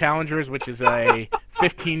Final Challengers, which is a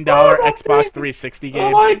 $15 Xbox 360 Oh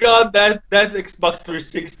game. my god, that Xbox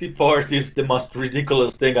 360 port is the most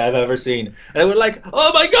ridiculous thing I've ever seen. And we're like,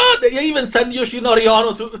 oh my god, they even sent Yoshinori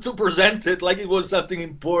Ono to present it like it was something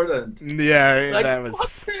important. Yeah, Like, that what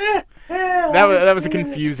was the hell? that was a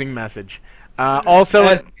confusing message. Also,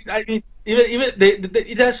 I mean, even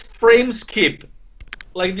it has frame skip,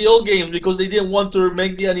 like the old games, because they didn't want to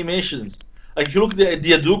make the animations. Like if you look at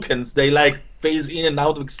the Hadoukens, they like phase in and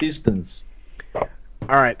out of existence. all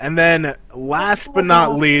right, and then last but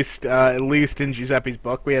not least, at least in Giuseppe's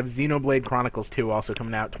book, we have Xenoblade Chronicles 2 also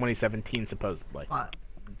coming out 2017 supposedly.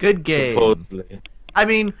 Good game. Supposedly. I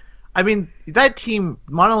mean, that team,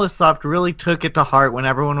 Monolith Soft, really took it to heart when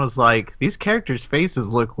everyone was like, "These characters' faces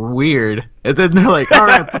look weird," and then they're like, "All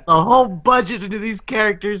right, put the whole budget into these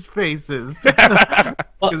characters' faces."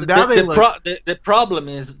 Well, 'Cause now they look- the problem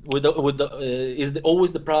is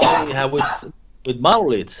always the problem we have with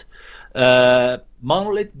Monolith.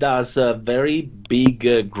 Monolith does very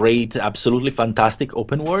big, great, absolutely fantastic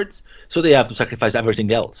open worlds, so they have to sacrifice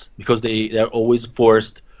everything else because they're always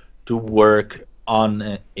forced to work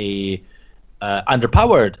on a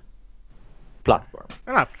underpowered platform.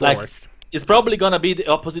 They're not Like- forced. It's probably gonna be the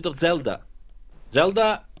opposite of Zelda.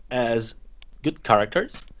 Zelda has good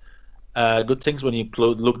characters, good things when you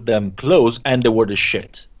look them close, and the word is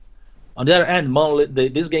shit. On the other hand, Monolith,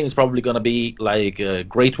 this game is probably gonna be like a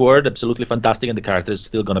great word, absolutely fantastic, and the character is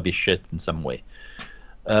still gonna be shit in some way.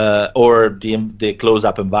 Or the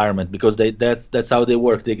close-up environment, because that's how they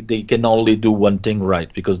work. They can only do one thing right,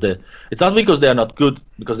 because it's not because they are not good,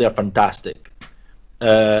 because they are fantastic.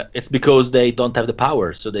 It's because they don't have the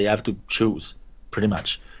power, so they have to choose, pretty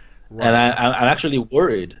much. Right. And I'm actually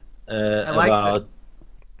worried like about.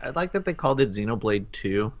 I like that they called it Xenoblade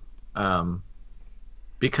 2,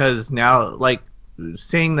 because now, like,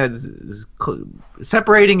 saying that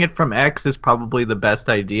separating it from X is probably the best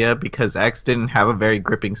idea, because X didn't have a very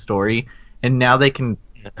gripping story, and now they can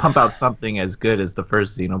pump out something as good as the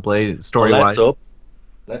first Xenoblade story-wise.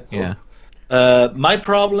 Let's Yeah. hope. My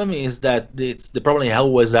problem is that the problem I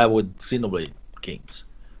always have with Xenoblade games.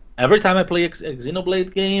 Every time I play a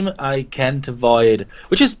Xenoblade game, I can't avoid,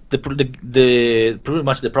 which is the pretty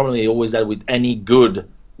much the problem I always had with any good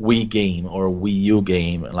Wii game or Wii U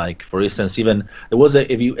game. Like, for instance, even there was a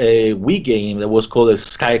Wii game that was called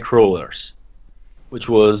Skycrawlers, which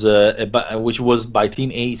was by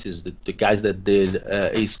Team Aces, the guys that did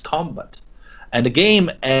Ace Combat, and the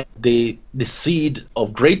game had the seed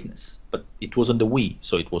of greatness, but it was on the Wii,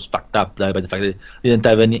 so it was fucked up by the fact that it didn't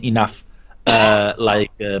have enough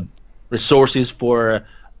resources for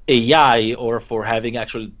AI or for having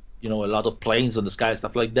actually a lot of planes on the sky,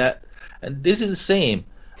 stuff like that. And this is the same.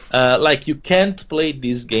 Like, you can't play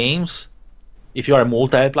these games if you are a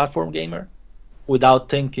multi-platform gamer, without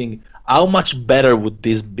thinking how much better would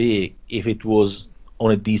this be if it was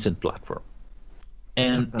on a decent platform.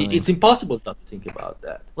 And Definitely. it's impossible not to think about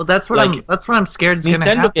that. Well, that's what Like, I'm scared is going to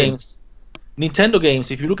Nintendo happen. Nintendo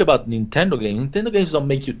games. If you look about Nintendo games don't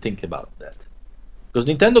make you think about that, because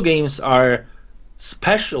Nintendo games are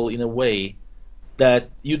special in a way that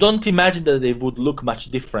you don't imagine that they would look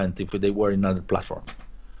much different if they were in another platform.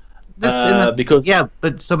 Because yeah,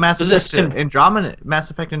 but so Mass This is Effect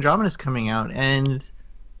Andromeda is coming out, and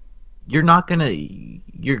you're not gonna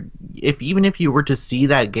even if you were to see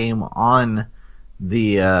that game on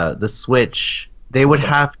the Switch, they would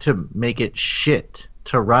have to make it shit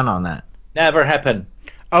to run on that. never happened.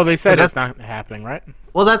 Oh, they said But it's not happening, right?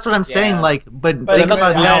 Well, that's what I'm saying. Yeah. Like, but But think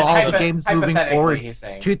about now all hypo- the games moving hypothetically, forward. he's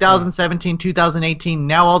saying. 2017, 2018.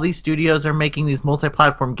 Now all these studios are making these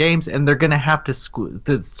multi-platform games, and they're gonna have to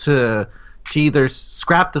either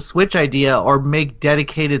scrap the Switch idea or make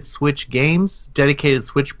dedicated Switch games, dedicated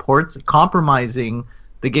Switch ports, compromising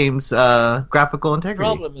the game's graphical The integrity.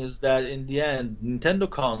 problem is that in the end, Nintendo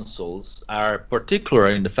consoles are particular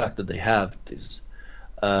in the fact that they have these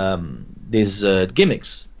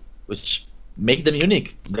gimmicks, which make them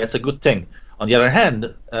unique. That's a good thing. On the other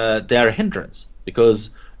hand, they are a hindrance,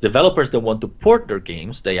 because developers that want to port their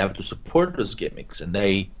games, they have to support those gimmicks, and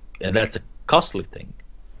that's a costly thing.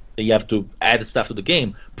 They have to add stuff to the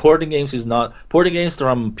game. Porting games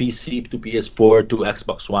from PC to PS4 to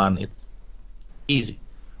Xbox One. It's easy.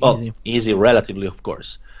 Well, easy relatively, of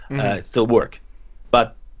course. It still work.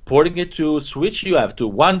 But porting it to Switch, you have to,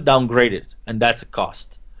 one, downgrade it, and that's a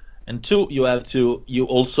cost. And two, you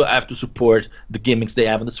also have to support the gimmicks they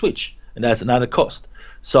have on the Switch, and that's another cost.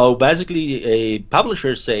 So basically, a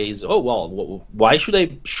publisher says, "Oh well, why should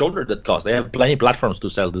I shoulder that cost? They have plenty of platforms to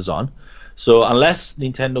sell this on. So unless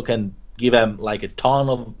Nintendo can give them like a ton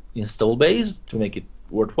of install base to make it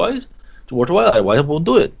worthwhile, otherwise I won't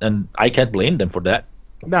do it, and I can't blame them for that.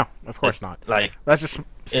 No, of course It's not. Like, That's just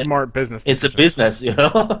smart business. it's a decisions. business, you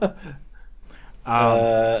know.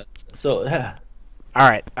 So yeah. All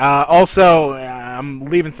right. Also, I'm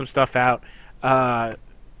leaving some stuff out.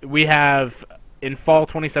 We have in fall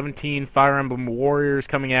 2017 Fire Emblem Warriors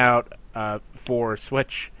coming out for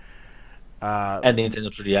Switch And Nintendo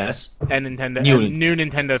 3DS and Nintendo New new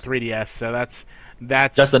Nintendo 3DS. So that's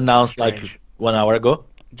just announced strange. like 1 hour ago.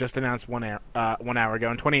 Just announced 1 hour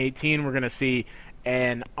ago. In 2018, we're going to see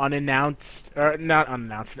an unnamed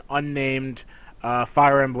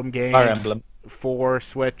Fire Emblem game Fire Emblem. for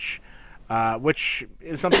Switch, which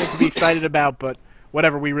is something to be excited about, but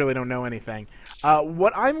whatever, we really don't know anything.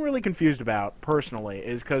 What I'm really confused about, personally,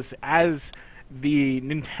 is because as the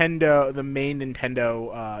main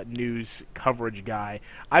Nintendo news coverage guy,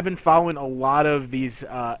 I've been following a lot of these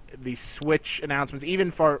Switch announcements,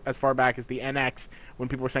 even as far back as the NX, when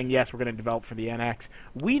people were saying, yes, we're going to develop for the NX.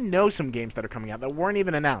 We know some games that are coming out that weren't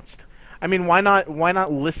even announced. I mean, why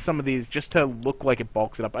not list some of these just to look like it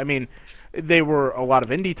bulks it up? I mean, they were a lot of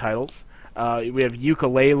indie titles. We have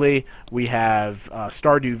Yooka-Laylee, we have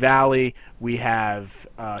Stardew Valley, we have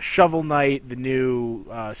Shovel Knight, the new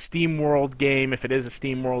Steam World game, if it is a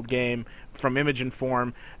Steam World game, from Image and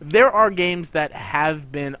Form. There are games that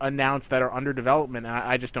have been announced that are under development, and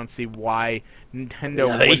I just don't see why Nintendo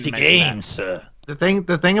wouldn't 80 mention games.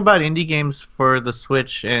 The thing about indie games for the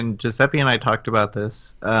Switch, and Giuseppe and I talked about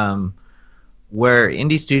this, where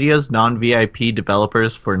indie studios, non-VIP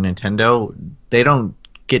developers for Nintendo, they don't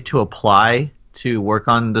get to apply to work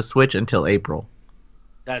on the Switch until April.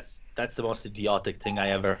 That's the most idiotic thing I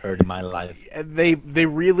ever heard in my life. They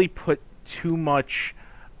really put too much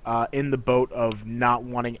in the boat of not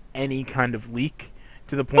wanting any kind of leak,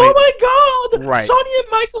 to the point. Oh my God! Right. Sony and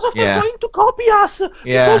Microsoft Yeah. are going to copy us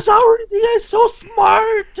Yeah. because our idea is so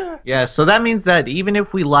smart. Yeah, so that means that even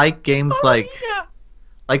if we like games like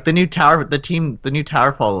the new Towerfall, the team that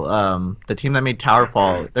made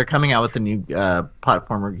Towerfall, they're coming out with a new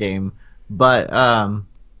platformer game. But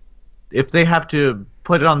if they have to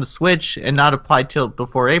put it on the Switch and not apply till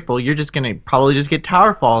before April, you're just gonna probably just get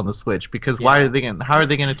Towerfall on the Switch, because how are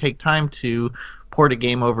they gonna take time to port a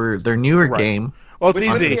game over their newer Right. game? Well, it's Which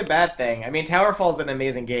wouldn't easy. be a bad thing. I mean, Towerfall is an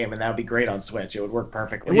amazing game, and that would be great on Switch. It would work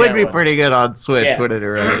perfectly. It would be So- pretty good on Switch, Yeah. wouldn't it?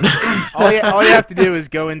 Right? all you have to do is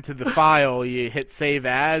go into the file, you hit save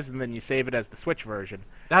as, and then you save it as the Switch version.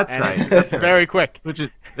 That's And right. It's very quick. Switch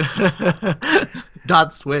it.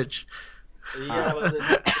 Dot Switch. Yeah, but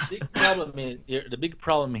the big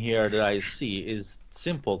problem here that I see is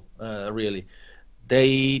simple, really.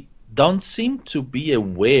 They don't seem to be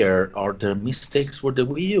aware of their mistakes with the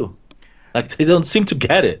Wii U. Like, they don't seem to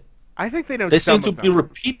get it. I think they know They some seem to of be them.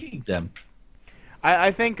 repeating them.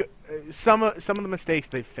 I think some of the mistakes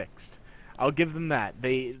they fixed. I'll give them that.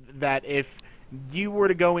 That if you were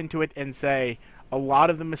to go into it and say a lot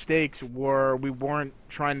of the mistakes were we weren't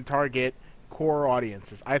trying to target core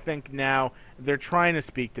audiences. I think now they're trying to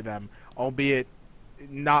speak to them, albeit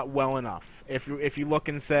not well enough. If you look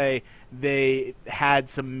and say they had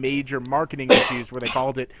some major marketing issues where they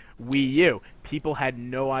called it Wii U, people had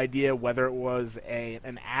no idea whether it was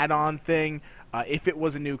an add-on thing, if it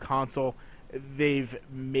was a new console. They've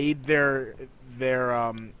made their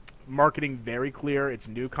marketing very clear. It's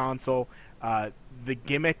a new console. The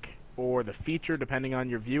gimmick or the feature, depending on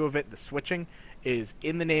your view of it, the switching is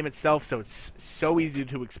in the name itself, so it's so easy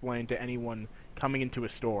to explain to anyone coming into a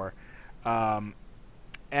store.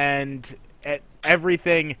 And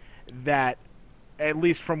everything that, at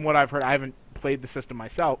least from what I've heard, I haven't played the system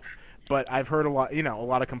myself, but I've heard a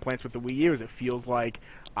lot of complaints with the Wii U is it feels like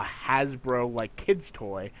a Hasbro like kids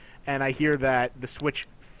toy, and I hear that the Switch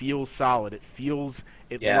feels solid.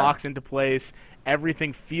 It locks into place.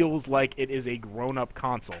 Everything feels like it is a grown-up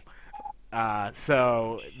console.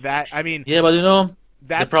 So that, I mean, yeah, but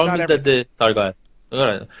that's the problem is everything. sorry, go ahead. All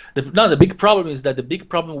right. The big problem is that the big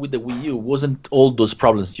problem with the Wii U wasn't all those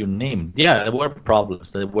problems you named. Yeah, there were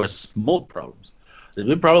problems. There were small problems. The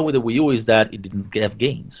big problem with the Wii U is that it didn't have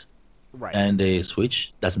games. Right. And the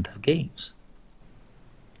Switch doesn't have games.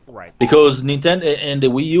 Right. Because Nintendo and the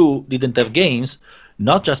Wii U didn't have games,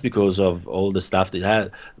 not just because of all the stuff they had.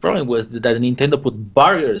 The problem was that Nintendo put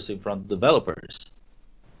barriers in front of developers.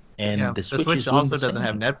 And the Switch also doesn't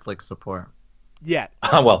have Netflix support. Yeah.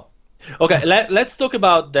 Well, okay. Let's talk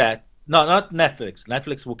about that. No, not Netflix.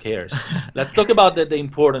 Netflix, who cares? Let's talk about the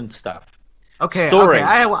important stuff. Okay. Storage.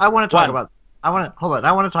 Okay. I want to talk about. I want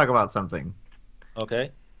to talk about something.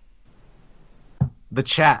 Okay. The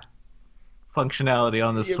chat functionality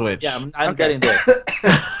on the Switch. Yeah, I'm getting there.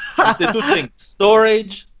 The two things: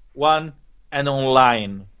 storage, one, and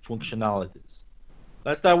online functionalities.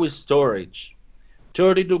 Let's start with storage.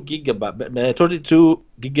 32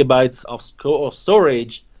 gigabytes of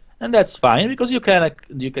storage, and that's fine because you can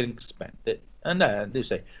expand it. And they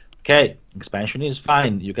say, okay, expansion is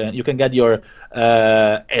fine. You can get your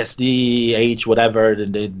SDH, whatever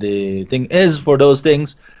the thing is for those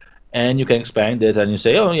things, and you can expand it. And you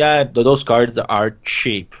say, oh yeah, those cards are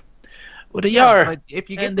cheap. Well, they are. But if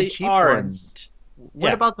you get and the they cheap aren't. ones,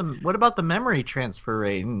 what about the memory transfer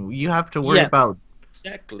rate? And you have to worry about.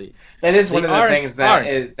 Exactly. That is one of the things that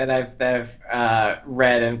I've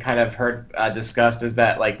read and kind of heard discussed is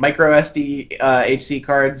that like micro SD HC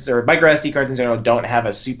cards or micro SD cards in general don't have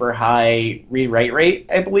a super high read-write rate,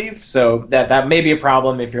 I believe. So that may be a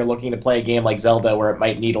problem if you're looking to play a game like Zelda where it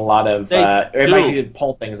might need a lot of it might need to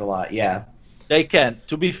pull things a lot. Yeah. They can.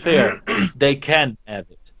 To be fair, they can have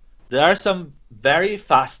it. There are some very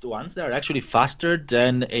fast ones that are actually faster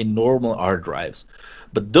than a normal hard drives.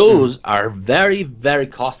 But those are very, very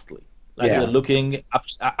costly. Like you're looking up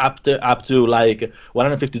to like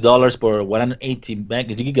 $150 for 180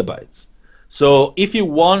 gigabytes. So if you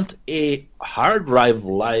want a hard drive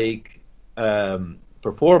like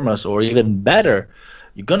performance or even better,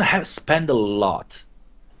 you're gonna have to spend a lot.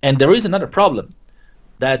 And there is another problem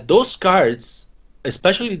that those cards,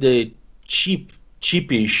 especially the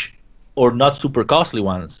cheapish or not super costly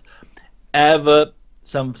ones, have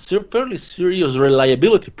some fairly serious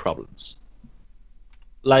reliability problems.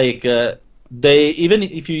 Like even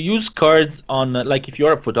if you use cards on, like if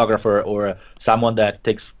you're a photographer or someone that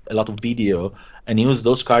takes a lot of video and use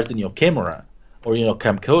those cards in your camera or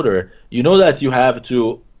camcorder, you know that you have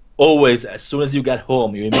to always, as soon as you get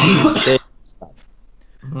home, you immediately save stuff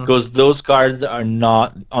because those cards are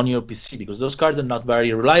not on your PC because those cards are not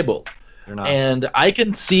very reliable. They're not. And I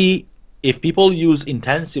can see if people use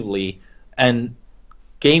intensively and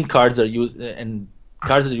game cards are used, and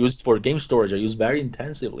cards that are used for game storage are used very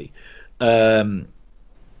intensively. Cards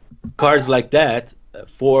like that,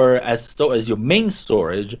 as your main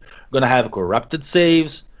storage, are gonna have corrupted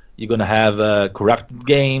saves. You're gonna have corrupted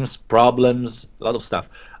games, problems, a lot of stuff.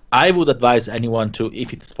 I would advise anyone to,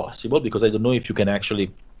 if it's possible, because I don't know if you can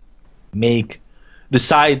actually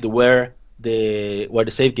decide where the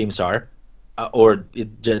save games are, or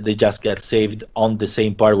they just get saved on the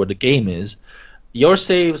same part where the game is. Your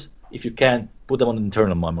saves, if you can, put them on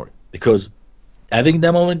internal memory, because having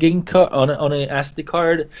them on a game on an SD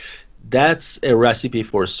card, that's a recipe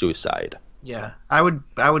for suicide. Yeah, I would,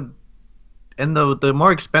 and the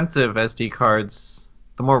more expensive SD cards,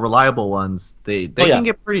 the more reliable ones, they can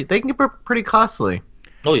get pretty costly.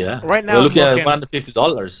 Oh yeah, Right now, we're looking at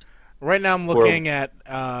 $150. Right now I'm looking at,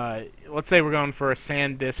 let's say we're going for a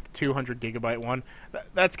SanDisk 200 gigabyte one.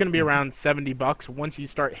 That's going to be around $70. Once you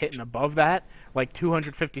start hitting above that, like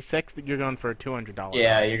 256, you're going for a $200.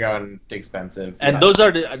 Yeah, you're going expensive. And those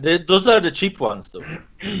are the cheap ones, though.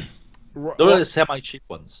 Those are the semi-cheap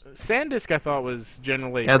ones. SanDisk I thought was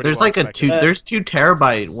generally there's well like there's 2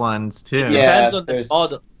 terabyte ones too. Yeah, Depends on the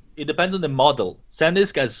model. It depends on the model.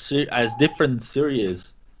 SanDisk has different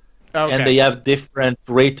series, and they have different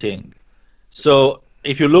rating. So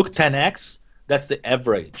if you look 10x, that's the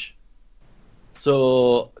average.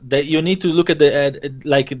 So you need to look at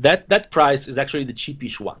that price is actually the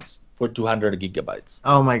cheapish ones for 200 gigabytes.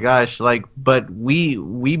 Oh my gosh! But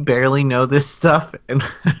we barely know this stuff, and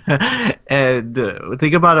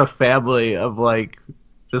think about a family of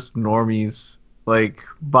just normies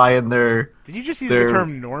buying their. Did you just use the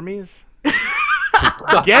term normies?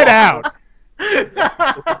 Get out!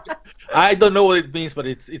 I don't know what it means, but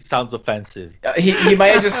it sounds offensive. He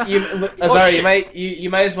might have just you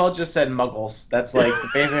might as well just said muggles. That's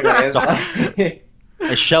basically what it is.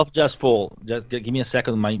 My shelf just full. Just give me a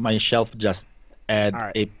second. My shelf just had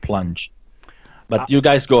a plunge. But you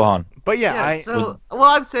guys go on. But what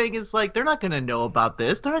I'm saying is they're not gonna know about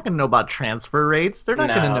this. They're not gonna know about transfer rates. They're not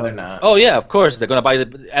gonna know. They're not. Oh yeah, of course they're gonna buy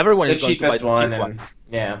everyone the is going to buy the one. cheap one.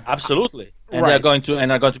 Yeah, absolutely. And they're going to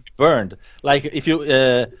be burned. Like if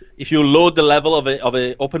you load the level of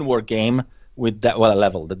a open world game with that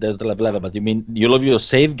level, but you load your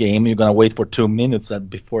save game, you're gonna wait for 2 minutes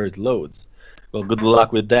before it loads. Well, good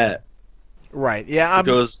luck with that. Right. Yeah.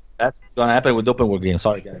 Because that's gonna happen with open world games.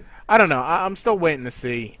 Sorry, guys. I don't know. I'm still waiting to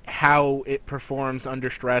see how it performs under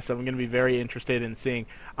stress. I'm going to be very interested in seeing.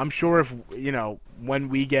 I'm sure if when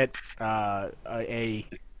we get our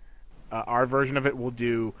version of it, we'll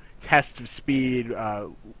do tests of speed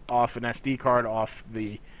off an SD card, off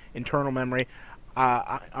the internal memory.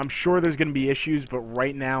 I'm sure there's going to be issues, but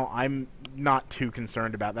right now I'm not too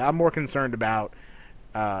concerned about that. I'm more concerned about.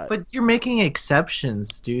 But you're making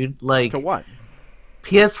exceptions, dude. To what?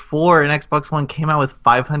 PS4 and Xbox One came out with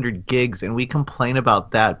 500 gigs, and we complain about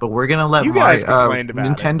that. But we're gonna let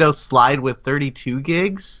Nintendo slide with 32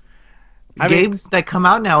 gigs. Games that come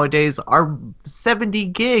out nowadays are 70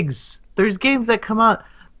 gigs. There's games that come out.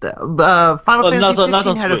 Final Fantasy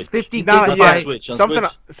 15 had a 50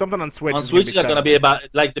 gigabyte. Something on Switch. On Switch, they're gonna be about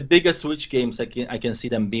the biggest Switch games. I can see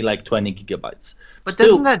them be 20 gigabytes. But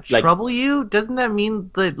doesn't that trouble you? Doesn't that mean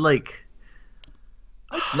that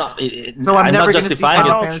It's not. So I'm never going to see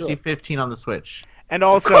Final it. Fantasy 15 on the Switch. And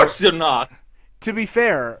also, of course you're not. To be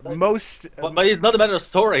fair, most. But it's not a matter of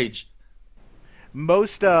storage.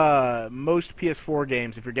 Most PS4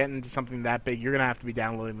 games, if you're getting into something that big, you're gonna have to be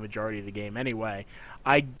downloading the majority of the game anyway.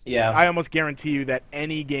 I almost guarantee you that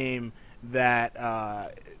any game that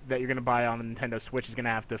you're gonna buy on the Nintendo Switch is gonna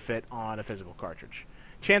have to fit on a physical cartridge.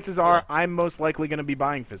 Chances are, I'm most likely going to be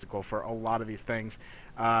buying physical for a lot of these things.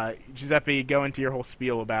 Giuseppe, go into your whole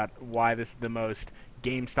spiel about why this is the most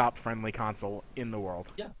GameStop-friendly console in the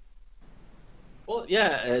world. Yeah. Well,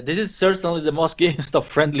 this is certainly the most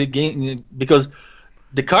GameStop-friendly game because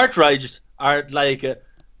the cartridges are like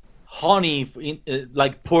honey,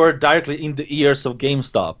 poured directly in the ears of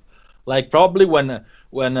GameStop. Probably when the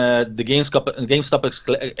GameStop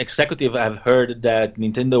executive have heard that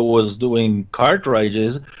Nintendo was doing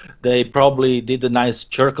cartridges, they probably did a nice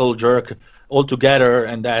circle jerk all together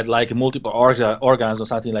and had multiple organs or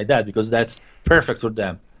something like that because that's perfect for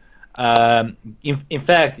them. In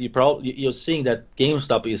fact, you're seeing that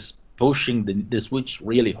GameStop is pushing the Switch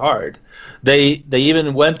really hard. They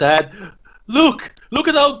even went ahead. Look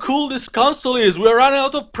at how cool this console is. We're running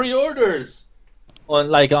out of pre-orders.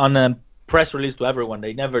 On a press release to everyone.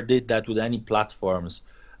 They never did that with any platforms.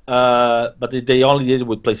 But they only did it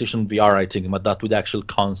with PlayStation VR, I think, but not with actual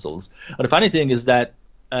consoles. But the funny thing is that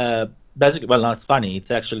basically, well, not funny. It's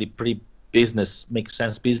actually pretty makes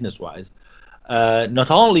sense business-wise. Not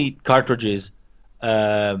only cartridges,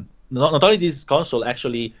 not only this console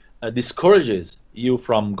actually discourages you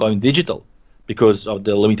from going digital because of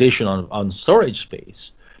the limitation on storage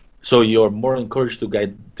space. So you're more encouraged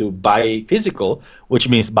to buy physical, which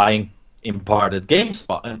means buying imported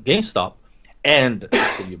GameStop, and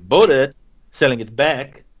if you bought it, selling it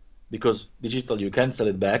back, because digital you can't sell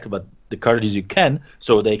it back, but the cartridges you can,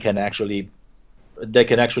 so they can actually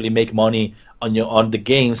make money on the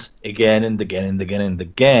games again and again and again and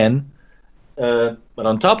again. But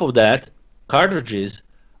on top of that, cartridges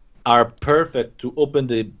are perfect to open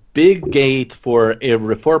the big gate for a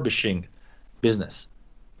refurbishing business.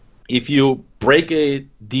 If you break a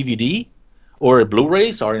DVD or a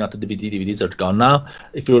Blu-ray, sorry, not the DVD, DVDs are gone now.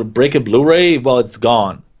 If you break a Blu-ray, well, it's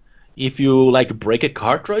gone. if you like break a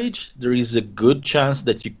cartridge, there is a good chance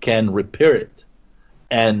that you can repair it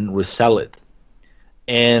and resell it.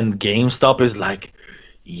 And GameStop is like,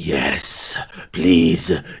 yes,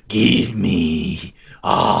 please give me.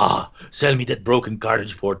 Sell me that broken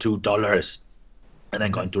cartridge for $2. And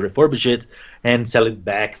I'm going to refurbish it and sell it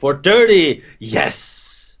back for $30.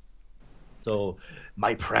 Yes. So,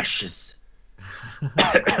 my precious.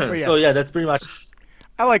 So yeah, that's pretty much.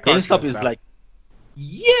 I like GameStop cartridges, is though. like,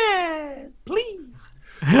 yeah, please.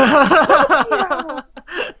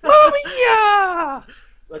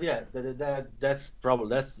 But yeah, that's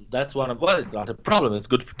problem. That's one of, well, it's not a problem. It's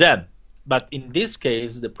good for them. But in this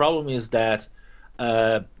case, the problem is that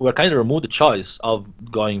we're kind of removed the choice of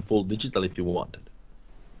going full digital if you wanted.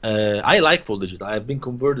 I like full digital. I've been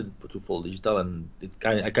converted to full digital, and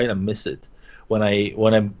I kind of miss it when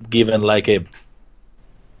I'm given like a.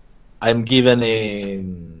 I'm given a.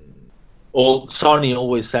 Sony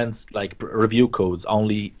always sends like review codes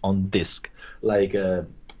only on disc. Like the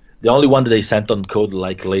only one that they sent on code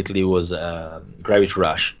like lately was Gravity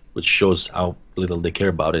Rush, which shows how little they care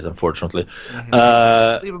about it. Unfortunately,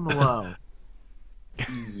 Leave them alone.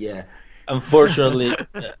 Yeah, unfortunately,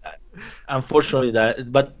 that.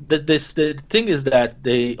 But the thing is that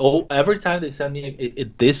every time they send me a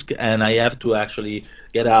disc, and I have to actually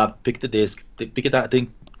get up, pick the disc, pick it out, take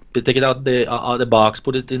it out the box,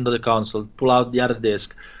 put it into the console, pull out the other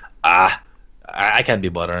disc. I can't be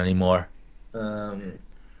bothered anymore.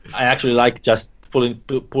 I actually like just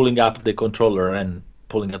pulling up the controller and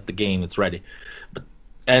pulling up the game. It's ready.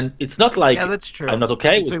 And it's not like Yeah, that's true. I'm not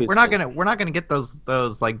okay So with we're not gonna get those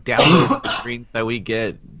like download screens that we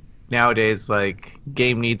get nowadays. Like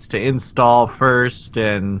game needs to install first,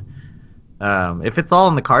 and if it's all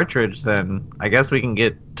in the cartridge, then I guess we can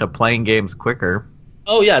get to playing games quicker.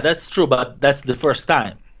 Oh yeah, that's true, but that's the first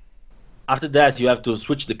time. After that, you have to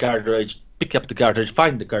switch the cartridge, pick up the cartridge,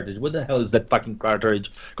 find the cartridge. What the hell is that fucking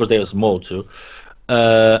cartridge? Because they are small too.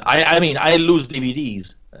 I mean, I lose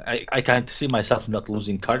DVDs. I can't see myself not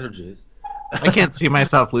losing cartridges. I can't see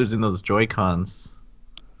myself losing those Joy-Cons.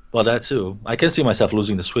 Well, that too. I can see myself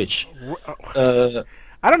losing the Switch. I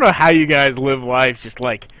don't know how you guys live life just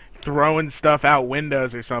like throwing stuff out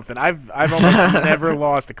windows or something. I've almost never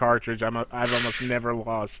lost a cartridge. I've almost never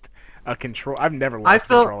lost a control. I've never lost a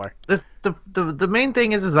controller. The main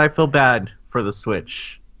thing is I feel bad for the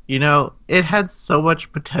Switch. You know, it had so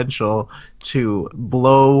much potential to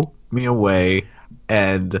blow me away,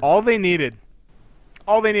 and all they needed,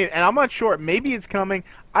 and I'm not sure. Maybe it's coming.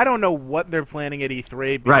 I don't know what they're planning at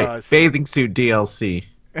E3 because right, bathing suit DLC.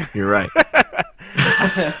 You're right.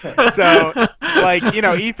 So, like, you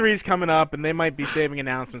know, E3 is coming up, and they might be saving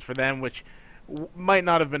announcements for them, which might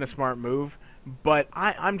not have been a smart move. But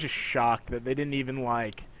I'm just shocked that they didn't even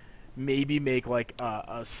like maybe make like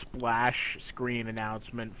a splash screen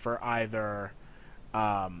announcement for either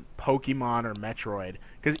Pokemon or Metroid,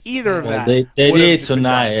 because either of that they would've did just been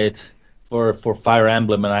tonight for Fire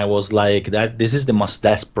Emblem, and I was like, this is the most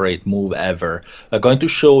desperate move ever. They're going to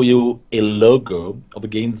show you a logo of a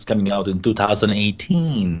game that's coming out in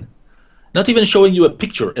 2018. Not even showing you a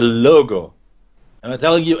picture, a logo. And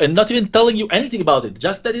not even telling you anything about it,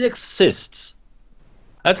 just that it exists.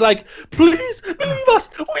 That's like, please believe us,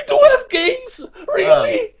 we do have games,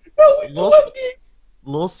 really? No, we do have games.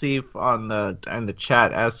 Lil Seif in the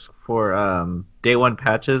chat asked for day one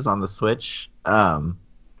patches on the Switch. For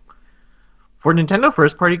Nintendo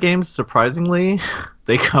first party games, surprisingly,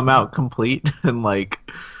 they come out complete and like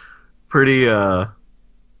pretty they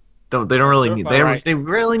don't really need they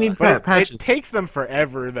really need patches. It takes them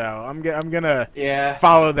forever though. I'm gonna Yeah.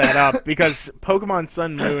 follow that up because Pokemon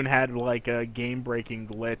Sun Moon had like a game breaking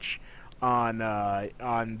glitch on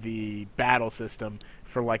the battle system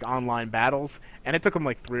for like online battles, and it took them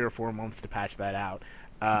like 3 or 4 months to patch that out.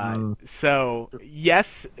 So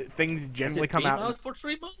yes, things generally come out for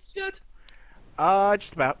 3 months yet.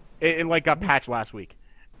 Just about. It like got patched last week.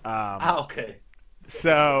 Okay.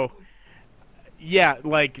 So, yeah,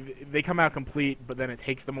 like they come out complete, but then it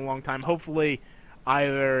takes them a long time. Hopefully,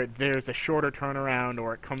 either there's a shorter turnaround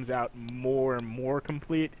or it comes out more and more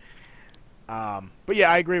complete. But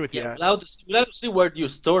yeah, I agree with you. We'll have to see where you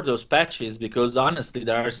store those patches, because honestly,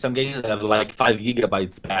 there are some games that have like 5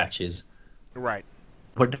 gigabytes patches. Right.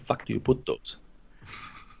 Where the fuck do you put those?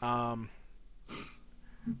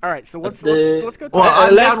 All right, so let's Well, go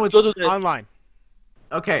to the online.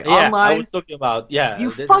 Okay, Yeah, online. I was talking about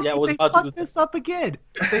You they fucked this up again.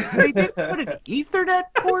 They didn't put an Ethernet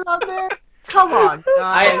port on there. Come on,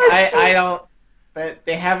 guys. I don't.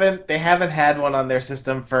 They haven't had one on their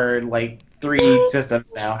system for like 3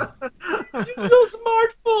 systems now. Use your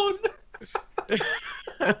smartphone.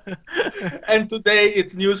 And today,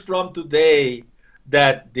 it's news from today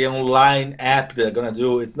that the online app they're gonna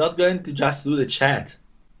do, it's not going to just do the chat.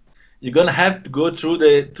 You're gonna have to go through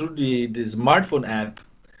the smartphone app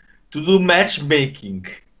to do matchmaking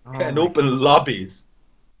and open lobbies.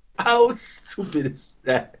 How stupid is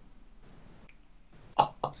that?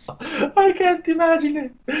 I can't imagine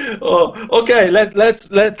it. Oh, okay.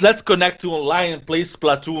 Let's connect to online and play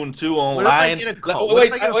Splatoon 2 online.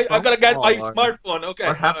 Wait, I gotta get my smartphone. Okay.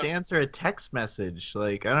 Or have to answer a text message.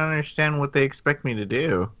 Like, I don't understand what they expect me to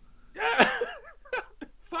do. Yeah.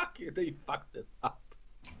 Fuck you. They fucked it up.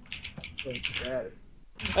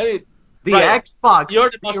 I mean, the Ryan, Xbox, you're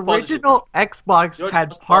the the most original Xbox You're the had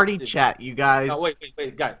most party positive. chat, you guys. No, wait,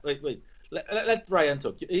 guys, wait. Let Ryan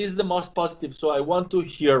talk. He's the most positive, so I want to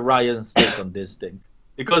hear Ryan's take on this thing,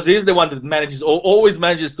 because he's the one that always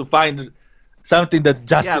manages to find something that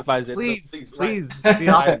justifies it. Please, So please Ryan. be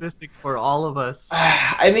optimistic for all of us.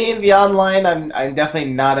 I mean, the online, I'm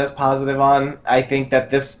definitely not as positive on. I think that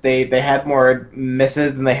they had more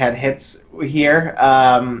misses than they had hits here.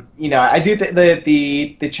 I do think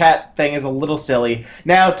the chat thing is a little silly.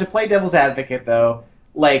 Now, to play devil's advocate, though,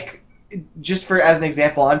 like, just as an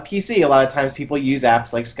example, on PC, a lot of times people use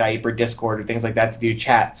apps like Skype or Discord or things like that to do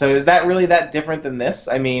chat. So is that really that different than this?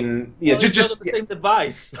 I mean, It's the same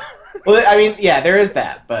device. Well, I mean, yeah, there is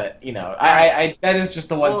that, but I that is just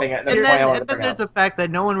the one thing. That's the point I want to and then bring there's up. the fact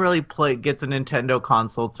that no one really gets a Nintendo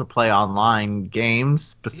console to play online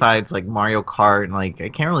games besides like Mario Kart, and like I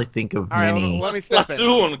can't really think of All right, many. let me step in.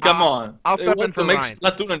 Splatoon, come on. I'll They step want in for to make Ryan.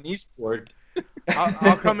 Splatoon an esport.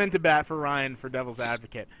 I'll come into bat for Ryan for Devil's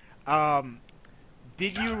Advocate.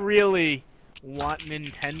 Did you really want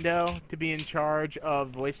Nintendo to be in charge of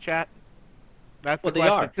voice chat? That's the Well, they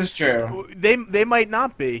question. are. This is true. They might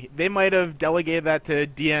not be. They might have delegated that to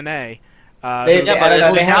DNA. Yeah, but They now haven't-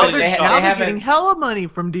 they're, they now they're haven't- getting hella money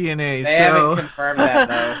from DNA. They so haven't confirmed that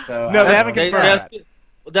though. So No, I they don't haven't know. confirmed.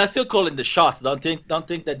 They're still calling the shots. Don't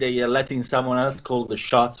think that they are letting someone else call the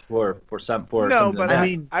shots for No, something but like I that.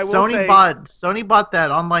 mean, I will Sony bought that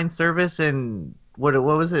online service, and what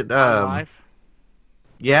was it? Live.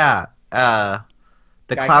 Yeah, the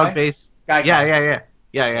Gaikai? cloud-based. Gaikai.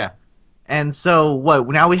 Yeah. And so what?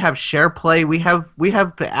 Now we have SharePlay. We have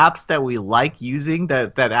the apps that we like using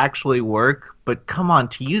that actually work. But come on,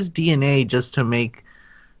 to use DNA just to make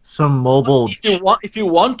some mobile. If you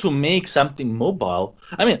want to make something mobile,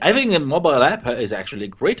 I mean, I think a mobile app is actually a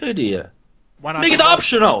great idea. Why not? Make do it both?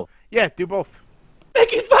 optional. Yeah, do both.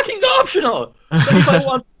 Make it fucking optional. But if I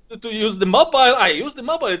want to use the mobile, I use the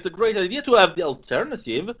mobile. It's a great idea to have the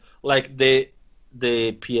alternative, like the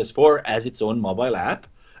PS4 as its own mobile app,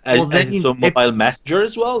 as its own mobile messenger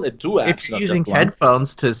as well. The two apps. If you're not using just one.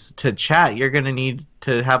 headphones to chat, you're gonna need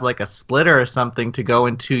to have like a splitter or something to go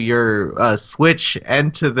into your Switch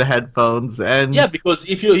and to the headphones. And Yeah, because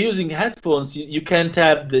if you're using headphones, you can't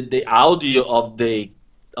have the audio of the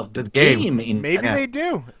game in. Maybe Yeah. they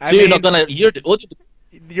do. So you're not gonna hear the audio.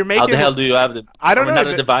 You're How making. the hell do you have the? I don't from know.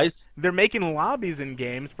 Another device. They're making lobbies in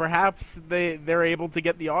games. Perhaps they're able to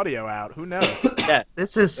get the audio out. Who knows? Yeah.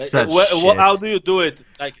 this is such shit. How do you do it?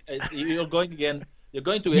 Like you're going again. You're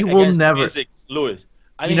going to You will against never- physics, Louis.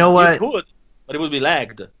 I You mean, know what? You could, but it would be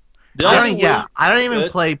lagged. The I only don't, yeah, way- I don't even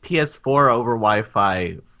Good. play PS4 over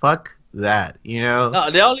Wi-Fi. Fuck that, you know. No,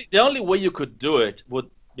 the only way you could do it would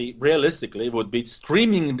be realistically would be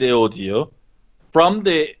streaming the audio from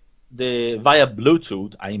the via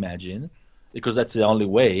Bluetooth, I imagine, because that's the only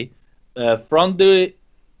way from the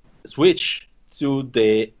Switch to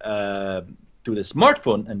the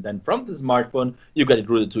smartphone, and then from the smartphone you get it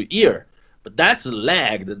routed to ear. But that's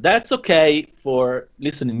lagged. That's okay for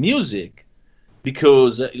listening music,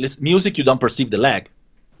 because music you don't perceive the lag.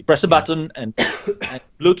 You press a button and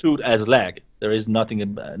Bluetooth has lag. There is nothing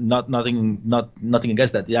against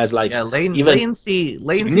that. It has like Yeah, even latency is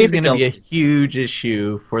going to be a significant- huge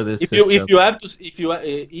issue for this if system. you have to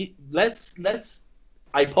let's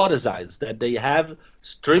hypothesize that they have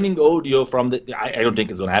streaming audio from the I don't think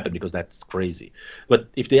it's going to happen because that's crazy, but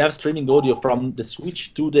if they have streaming audio from the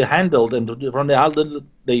Switch to the handheld and from the handheld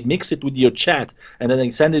they mix it with your chat and then they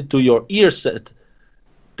send it to your ear set,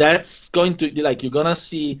 that's going to like you're gonna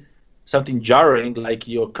see something jarring, like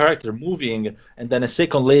your character moving, and then a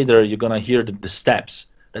second later you're gonna hear the steps.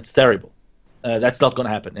 That's terrible. That's not gonna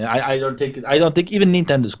happen. And I don't think even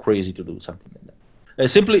Nintendo's crazy to do something like that.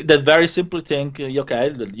 Simply that very simple thing.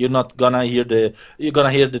 Okay, you're not gonna hear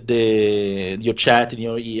your chat in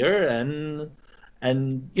your ear,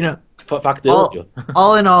 and you know, fuck the audio.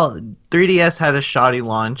 all in all, 3DS had a shoddy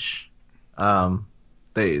launch.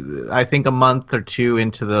 I think a month or two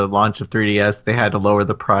into the launch of 3DS, they had to lower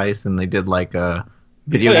the price, and they did like a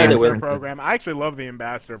video Oh, yeah, games. they will. Ambassador program. I actually love the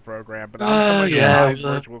Ambassador program, but I'm somebody yeah. who buys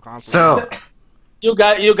virtual consoles. So You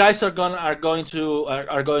guys are going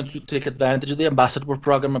to take advantage of the ambassador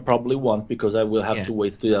program. I probably won't because I will have Yeah. to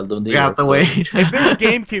wait till the end of the we year. have to wait. if there's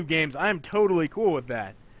GameCube games, I'm totally cool with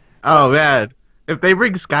that. Oh man, if they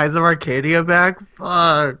bring Skies of Arcadia back,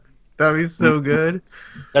 fuck, that'd be so good.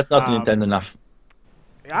 That's not Um, Nintendo enough.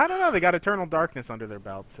 I don't know. They got Eternal Darkness under their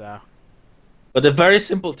belt, so. But the very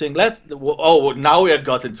simple thing. Now we have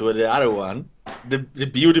got into the other one. The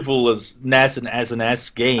beautiful NES and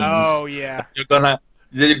SNES games. Oh yeah. You're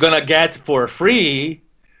gonna get for free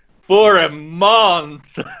for a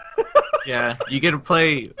month. Yeah, you get to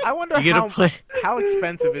play. I wonder You get to play. how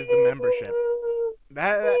expensive is the membership?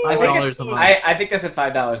 That I $5 think, a month. I think that's at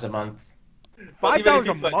 $5 a month. $5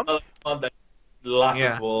 a month. That's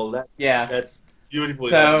laughable. Yeah. That's beautiful.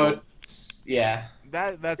 So, yeah.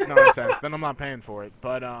 That's nonsense. Then I'm not paying for it.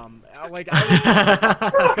 But like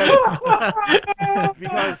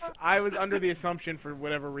because I was under the assumption for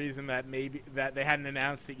whatever reason that maybe that they hadn't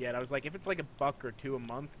announced it yet. I was like, if it's like $1 or $2 a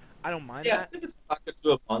month, I don't mind Yeah, that. if it's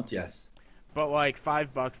 $1 a month, yes. But like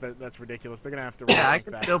 $5, that's ridiculous. They're gonna have to. Yeah, I rethink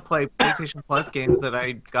can that. still play PlayStation Plus games that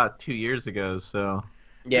I got 2 years ago. So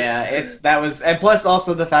Yeah, and plus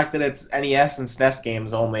also the fact that it's NES and SNES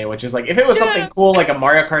games only, which is like, if it was something cool like a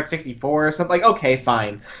Mario Kart 64 or something, like, okay,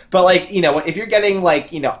 fine. But like, if you're getting like,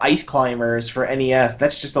 Ice Climbers for NES,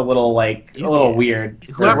 that's just a little weird.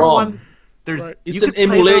 It's a whoever ROM. won, there's Right. you It's an could play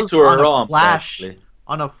those emulator on a ROM. Flash basically.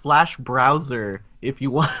 on a Flash browser if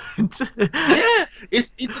you want. Yeah,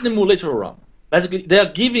 it's an emulator ROM. Basically, they are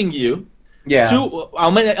giving you Yeah.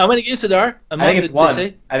 how many games there are? A I month, think it's did they one.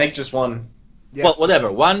 say? I think just one. Yeah. Well, whatever.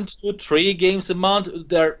 1, 2, 3 games a month.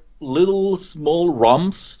 They're little small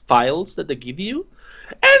ROMs files that they give you,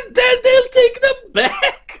 and then they'll take them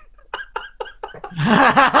back.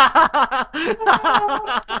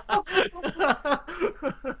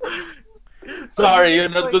 Sorry, you're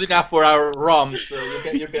not good enough for our ROMs. So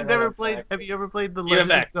you can Never have it played. back. Have you ever played the Give it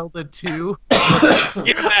Legend of back. Zelda 2?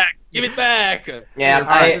 Give it back. Give it back.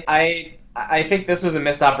 Yeah, Yeah. I think this was a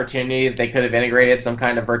missed opportunity that they could have integrated some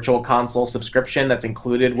kind of virtual console subscription that's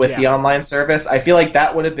included with the online service. I feel like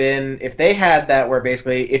that would have been, if they had that, where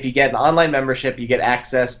basically if you get an online membership, you get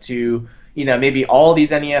access to, maybe all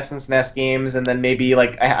these NES and SNES games, and then maybe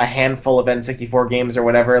like a handful of N64 games or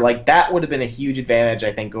whatever. Like that would have been a huge advantage,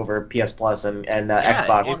 I think, over PS Plus and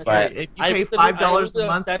Xbox. If, But if you I pay would've- $5 I a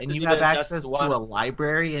month accepted and you even have just access to one. a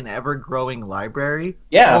library, an ever-growing library,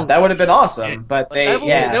 yeah, well, that would have been awesome. But But they,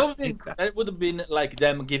 that would have been like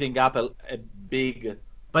them giving up a big.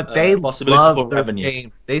 but they possibility for love their revenue.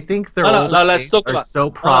 games. They think their No, old let's games talk are about- so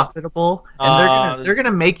profitable, and they're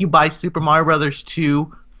gonna make you buy Super Mario Brothers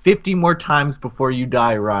 2 50 more times before you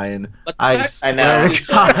die, Ryan. But the I fact swear know. to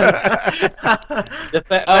God. The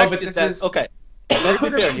fact but is this that, is- okay. Let's be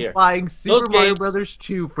fair here. Buying Super Mario games- Brothers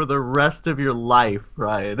 2 for the rest of your life,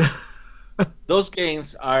 Ryan. Those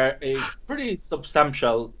games are a pretty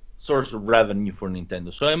substantial source of revenue for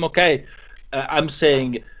Nintendo, so I'm okay. I'm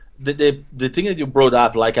saying the thing that you brought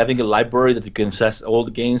up, like having a library that you can access all the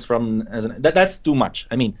games from, that's too much.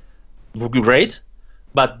 I mean, it would be great,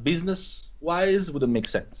 but business-wise wouldn't make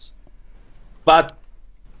sense. But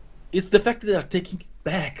it's the fact that they are taking it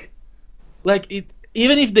back. Like it,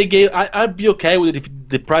 even if they gave, I'd be okay with it if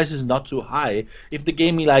the price is not too high. If they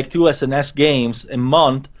gave me like 2 SNS games a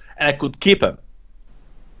month and I could keep them.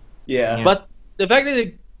 yeah. But the fact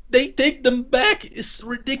that they take them back is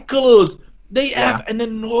ridiculous. They have an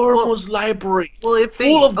enormous library Well, if they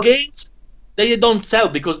full of games they don't sell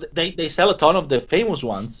because they sell a ton of the famous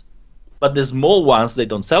ones, but the small ones they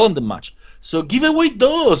don't sell them that much. So give away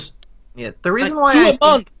those. yeah, the reason Like why 2 I a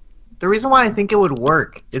month. The reason why I think it would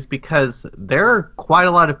work is because there are quite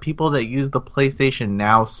a lot of people that use the PlayStation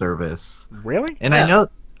Now service. Really? And Yeah.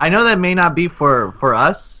 I know that may not be for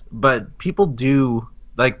us, but people do,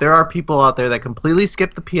 like, there are people out there that completely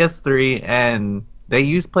skip the PS3 and they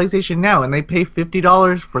use PlayStation Now and they pay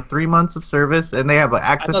 $50 for 3 months of service and they have I'm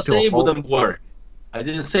access not to saying a it whole wouldn't work. I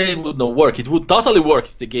didn't say it would not work. It would totally work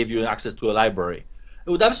if they gave you access to a library. It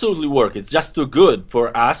would absolutely work. It's just too good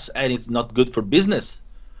for us, and it's not good for business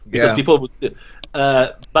because people would.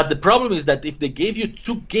 But the problem is that if they gave you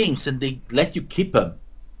 2 games and they let you keep them,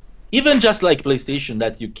 even just like PlayStation,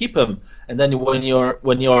 that you keep them, and then when your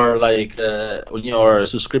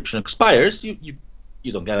subscription expires,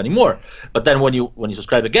 you don't get any more. But then when you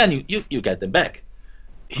subscribe again, you get them back.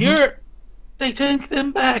 Here, they take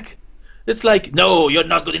them back. It's like, no, you're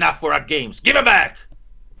not good enough for our games. Give it back.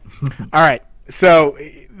 All right. So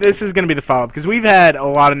this is going to be the follow-up because we've had a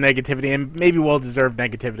lot of negativity and maybe well-deserved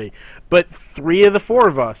negativity. But 3 of the 4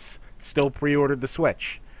 of us still pre-ordered the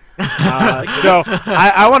Switch. So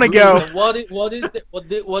I want to go.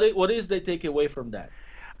 What is they take away from that?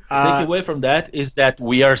 Take away from that is that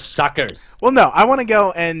we are suckers. Well, no, I want to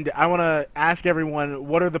go and I want to ask everyone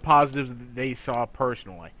what are the positives that they saw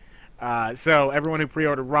personally. So everyone who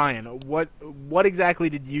pre-ordered, Ryan, what exactly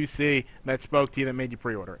did you see that spoke to you that made you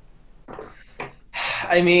pre-order it?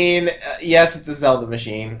 I mean, yes, it's a Zelda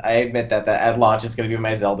machine. I admit that at launch it's going to be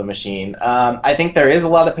my Zelda machine. I think there is a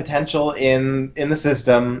lot of potential in the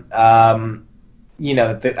system. I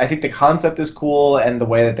think the concept is cool and the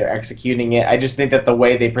way that they're executing it. I just think that the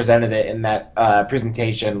way they presented it in that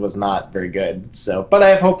presentation was not very good. So, but I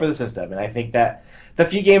have hope for the system, and I think that the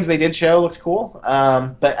few games they did show looked cool.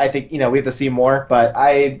 But I think we have to see more. But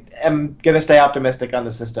I am gonna stay optimistic on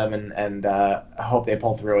the system, and I hope they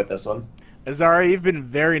pull through with this one. Azara, you've been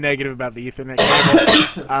very negative about the Ethernet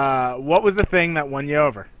cable. What was the thing that won you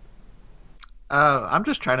over? I'm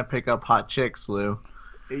just trying to pick up hot chicks, Lou.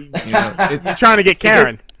 You're trying to get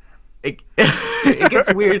Karen. It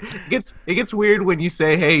gets weird. It gets weird when you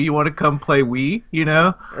say, "Hey, you want to come play Wii?"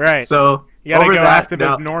 Right. So you gotta go after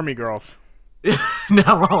those normie girls. Now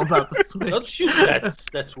I'm all about the Switch. Don't shoot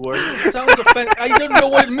that word. It sounds offensive. I don't know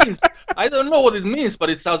what it means. I don't know what it means,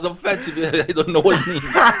 but it sounds offensive. I don't know what it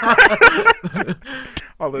means.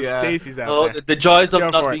 All those Stacy's out there. The joys of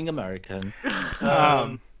not being American.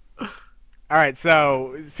 All right,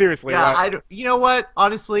 so seriously, you know what?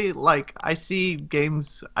 Honestly, I see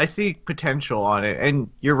games, I see potential on it, and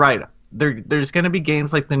you're right. There's going to be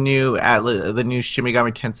games like the new Shin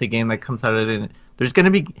Megami Tensei game that comes out of it. There's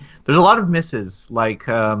a lot of misses, like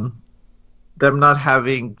them not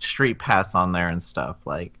having Street Pass on there and stuff.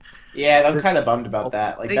 Yeah, I'm kind of bummed about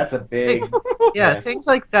that. That's a big miss. Things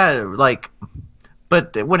like that.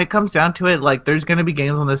 But when it comes down to it, there's going to be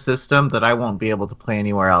games on the system that I won't be able to play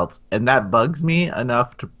anywhere else, and that bugs me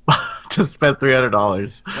enough to spend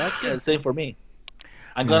 $300. That's good. Same for me.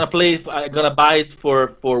 I'm gonna buy it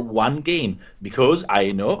for one game because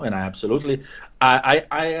I know, and I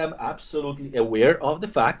am absolutely aware of the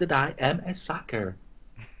fact that I am a sucker.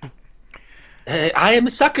 I am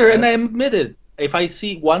a sucker, and I admit it. If I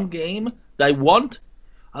see one game that I want,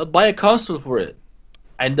 I'll buy a console for it.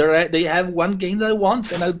 And they have one game that I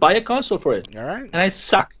want, and I'll buy a console for it. All right. And I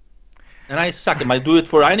suck. And I do it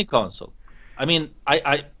for any console. I mean,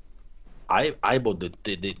 I bought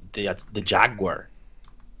the Jaguar.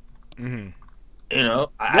 Mm-hmm.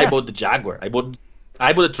 I bought the Jaguar. I bought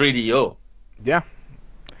a 3DO. Yeah.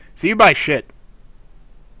 So you buy shit.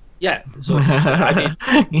 Yeah. So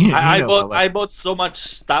I mean, I bought so much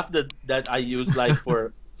stuff that I use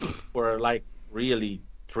for really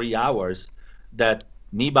 3 hours that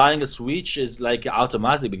me buying a Switch is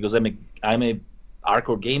automatic because I'm a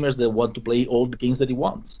hardcore gamer that want to play all the games that he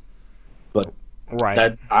wants. But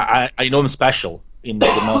that I know I'm special in the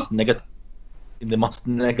most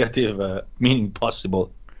negative meaning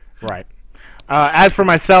possible. Right. As for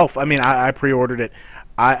myself, I mean, I pre-ordered it.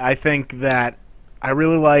 I think that I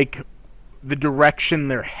really like the direction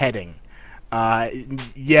they're heading. They're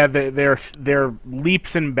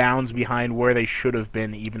leaps and bounds behind where they should have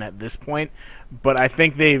been even at this point, but I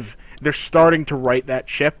think they're starting to right that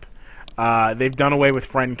ship. They've done away with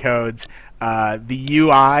friend codes. The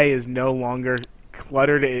UI is no longer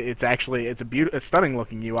cluttered. It's a stunning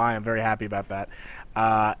looking UI. I'm very happy about that.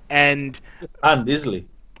 And easily.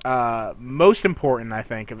 Most important, I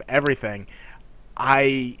think, of everything,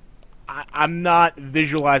 I'm not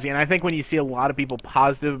visualizing, and I think when you see a lot of people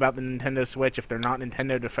positive about the Nintendo Switch, if they're not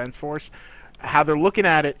Nintendo Defense Force, how they're looking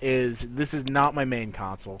at it is, this is not my main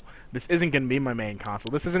console. This isn't going to be my main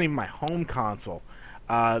console. This isn't even my home console.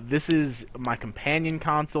 This is my companion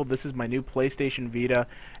console. This is my new PlayStation Vita,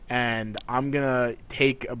 and I'm going to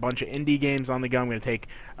take a bunch of indie games on the go. I'm going to take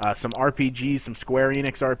some RPGs, some Square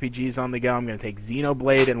Enix RPGs on the go. I'm going to take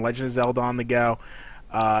Xenoblade and Legend of Zelda on the go.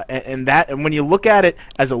 And when you look at it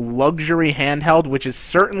as a luxury handheld, which is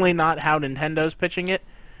certainly not how Nintendo's pitching it,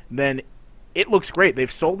 then it looks great.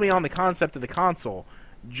 They've sold me on the concept of the console,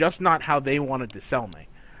 just not how they wanted to sell me.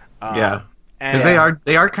 Yeah, and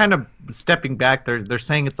they are kind of stepping back. They're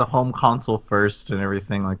saying it's a home console first and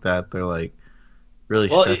everything like that. They're really.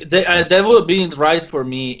 Well, that would be right for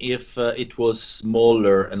me if it was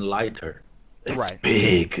smaller and lighter. It's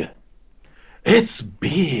big. It's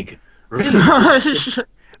big. Really?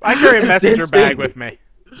 I carry a messenger bag with me.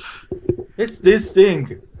 It's this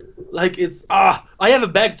thing. I have a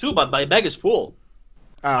bag too, but my bag is full.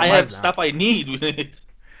 I have stuff I need with it.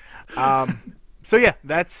 So yeah,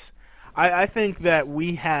 I think that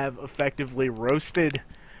we have effectively roasted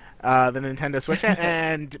the Nintendo Switch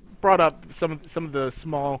and brought up some of the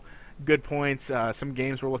small good points. Some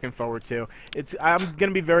games we're looking forward to. I'm going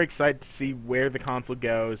to be very excited to see where the console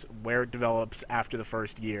goes, where it develops after the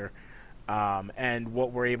first year, and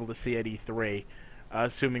what we're able to see at E3.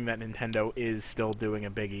 Assuming that Nintendo is still doing a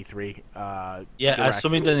big E3. Direct.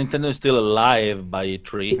 Assuming that Nintendo is still alive by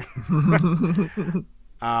E3.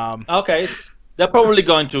 Okay, they're probably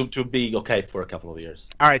going to be okay for a couple of years.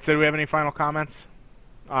 All right, so do we have any final comments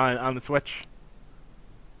on the Switch?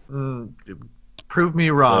 Prove me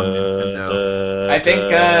wrong, Nintendo. I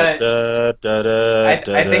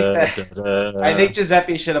think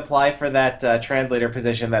Giuseppe should apply for that translator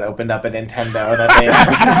position that opened up at Nintendo.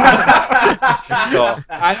 No,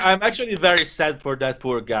 I'm actually very sad for that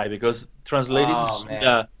poor guy because translating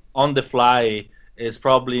on the fly is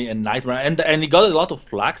probably a nightmare, and he got a lot of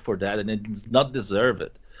flack for that, and it's not deserved.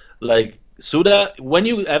 Like Suda, when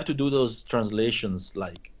you have to do those translations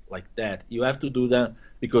like that, you have to do them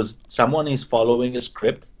because someone is following a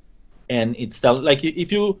script, and it's like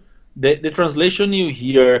if you the translation you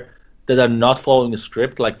hear that are not following a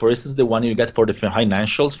script, like for instance the one you get for the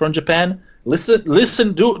financials from Japan.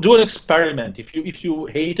 Listen, do an experiment. If you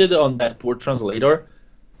hated on that poor translator,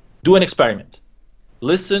 do an experiment.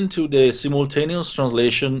 Listen to the simultaneous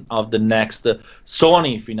translation of the next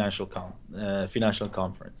Sony financial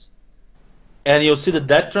conference, and you'll see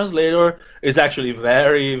that translator is actually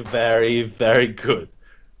very, very, very good.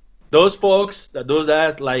 Those folks that do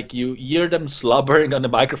that, like you hear them slobbering on the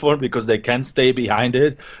microphone because they can't stay behind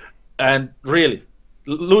it, and really,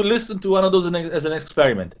 listen to one of those as an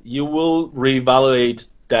experiment. You will reevaluate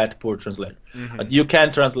that poor translator. Mm-hmm. But you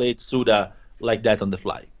can't translate Suda like that on the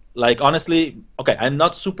fly. Like honestly, okay, I'm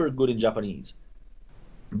not super good in Japanese,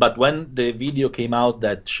 but when the video came out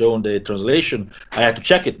that showed the translation, I had to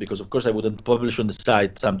check it because of course I wouldn't publish on the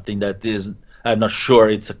site something that I'm not sure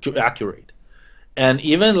it's accurate. And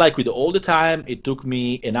even like with all the time, it took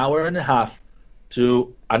me an hour and a half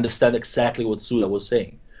to understand exactly what Suda was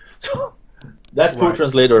saying. So that poor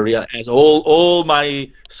translator has all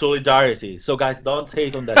my solidarity. So guys, don't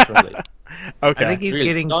hate on that translator. Okay. I think he's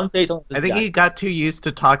don't hate on I think he got too used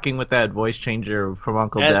to talking with that voice changer from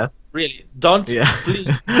Uncle Death. Really, please.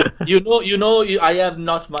 I have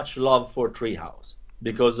not much love for Treehouse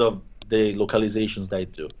because of the localizations they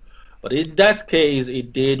do. But in that case,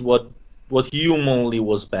 it did what humanly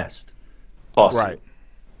was best possible. Right.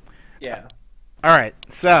 Yeah. All right.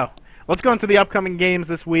 So let's go into the upcoming games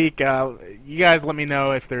this week. You guys let me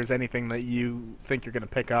know if there's anything that you think you're going to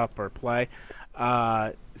pick up or play.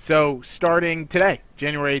 So starting today,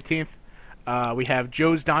 January 18th, we have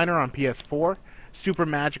Joe's Diner on PS4, Super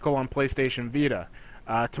Magical on PlayStation Vita.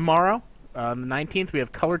 Tomorrow, on the 19th, we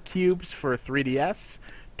have Color Cubes for 3DS,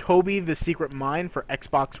 Toby the Secret Mine for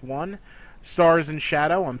Xbox One, Stars and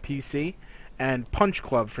Shadow on PC, and Punch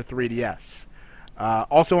Club for 3DS.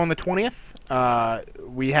 Also on the 20th,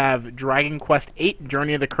 we have Dragon Quest VIII,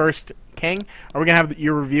 Journey of the Cursed King. Are we going to have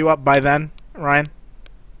your review up by then, Ryan?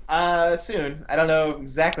 Soon. I don't know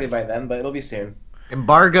exactly by then, but it'll be soon.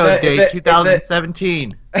 Embargo Day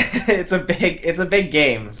 2017. It's a big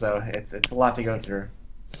game, so it's a lot to go through.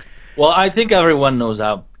 Well, I think everyone knows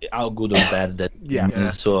how good or bad that game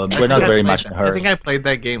is, so we're not very much in a hurry. I think I played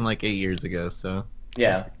that game like 8 years ago, so...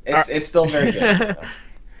 Yeah, it's still very good.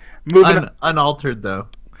 So. Unaltered, though.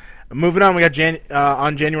 Moving on, we got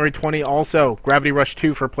on January 20 also, Gravity Rush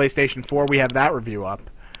 2 for PlayStation 4. We have that review up.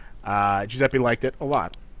 Giuseppe liked it a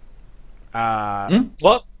lot.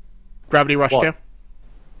 What? Gravity Rush 2?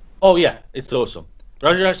 Oh, yeah, it's awesome.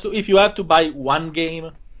 Gravity Rush 2, if you have to buy one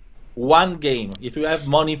game, if you have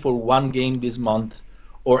money for one game this month,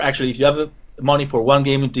 or actually if you have money for one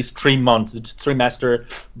game in this 3 months, this trimester,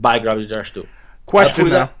 buy Gravity Rush 2. Question,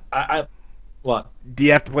 though. What? Do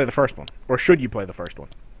you have to play the first one? Or should you play the first one?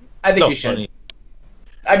 I think you should.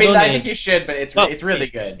 I think you should, but it's really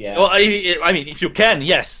good, yeah. Well, I mean, if you can,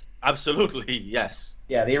 yes. Absolutely, yes.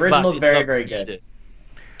 Yeah, the original is very, very good.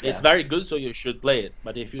 It's very good, so you should play it.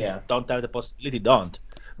 But if you don't have the possibility, don't.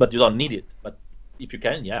 But you don't need it. But if you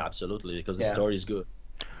can, yeah, absolutely, because the story is good.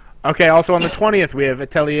 Okay, also on the 20th, we have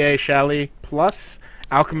Atelier Chalet Plus,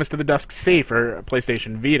 Alchemist of the Dusk Sea for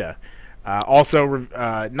PlayStation Vita. Also,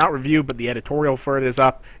 not reviewed, but the editorial for it is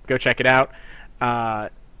up. Go check it out.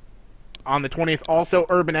 On the 20th, also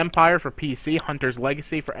Urban Empire for PC, Hunter's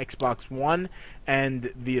Legacy for Xbox One,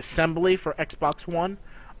 and The Assembly for Xbox One.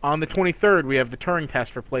 On the 23rd, we have the Turing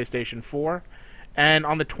Test for PlayStation 4. And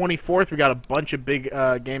on the 24th, we got a bunch of big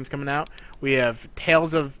games coming out. We have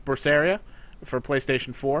Tales of Berseria for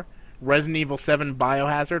PlayStation 4, Resident Evil 7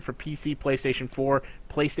 Biohazard for PC, PlayStation 4,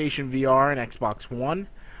 PlayStation VR, and Xbox One.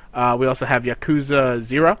 We also have Yakuza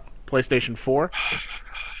 0, PlayStation 4.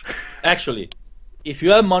 Actually, if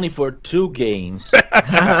you have money for 2 games,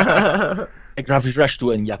 Gravity Rush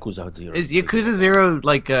 2 and Yakuza 0. Is Yakuza 0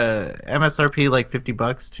 like MSRP like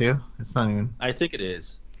 $50 too? It's not even. I think it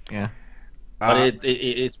is. Yeah. But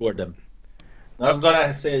it's worth them. I'm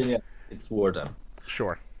gonna say it again. It's worth them.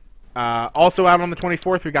 Sure. Also out on the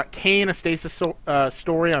 24th, we got Kane: A Stasis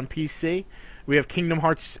Story on PC. We have Kingdom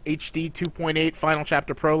Hearts HD 2.8 Final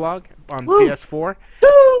Chapter Prologue on PS4.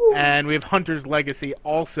 Woo! And we have Hunter's Legacy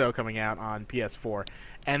also coming out on PS4.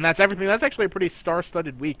 And that's everything. That's actually a pretty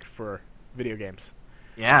star-studded week for video games.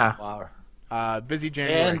 Yeah. Wow. Busy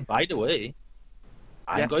January. And by the way,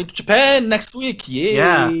 I'm Yeah. going to Japan next week. Yay!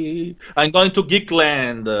 Yeah. I'm going to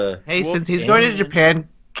Geekland. Hey, since he's going to and- Japan,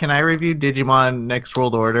 can I review Digimon Next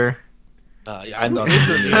World Order? I'm not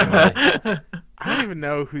reviewing it. I don't even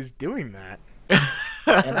know who's doing that.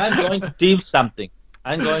 And I'm going to tease something.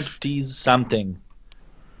 Go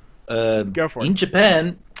for In it.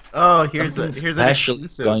 Japan, Oh, here's something an special is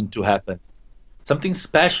exclusive. going to happen. Something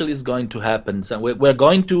special is going to happen. So we're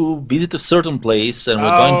going to visit a certain place, and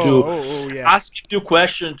we're going to yeah. ask a few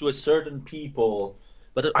questions to a certain people.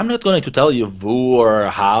 But I'm not going to tell you who or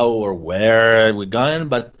how or where we're going.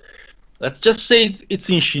 But let's just say it's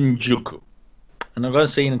in Shinjuku. I'm not going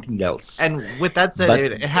to say anything else. And with that said, But-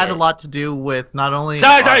 it had a lot to do with not only.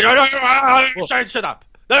 Shut up!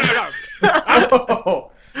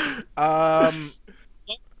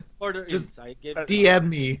 Order Just is, I give DM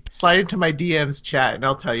me, slide into my DMs chat, and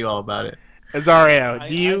I'll tell you all about it. Azario,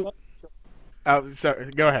 do you...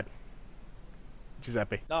 sorry, go ahead.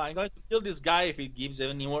 Giuseppe. No, I'm going to kill this guy if he gives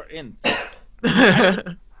any more hints. Yeah,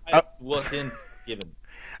 What hints given?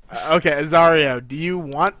 Okay, Azario, do you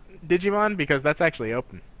want Digimon? Because that's actually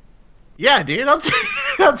open. dude, I'll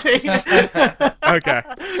take it. Okay.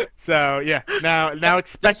 So, yeah. Now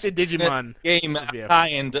expected Digimon. Game review.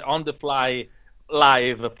 assigned on the fly,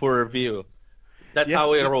 live for review. That's Yeah,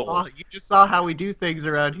 how we You roll. just saw how we do things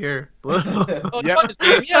around here. Oh, Yep. this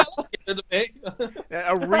game, yeah, I'll give it away.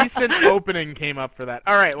 A recent opening came up for that.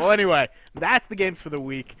 All right. Well, anyway, that's the games for the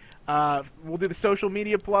week. We'll do the social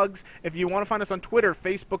media plugs. If you want to find us on Twitter,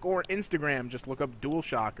 Facebook, or Instagram, just look up Dual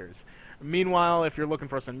Shockers. Meanwhile, if you're looking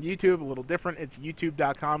for us on YouTube, a little different. It's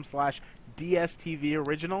youtube.com/DSTV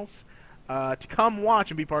Originals. To come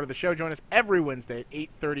watch and be part of the show, join us every Wednesday at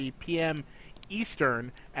 8:30 p.m.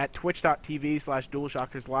 Eastern at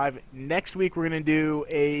twitch.tv/DualShockersLive. Next week, we're going to do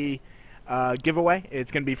a giveaway. It's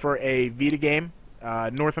going to be for a Vita game,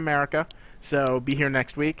 North America. So be here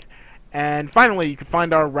next week. And finally, you can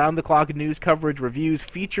find our round-the-clock news coverage, reviews,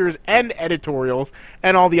 features, and editorials,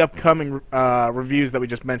 and all the upcoming reviews that we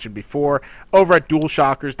just mentioned before over at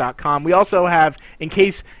DualShockers.com. We also have, in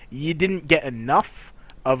case you didn't get enough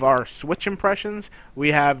of our Switch impressions,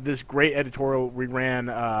 we have this great editorial we ran.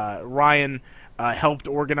 Ryan helped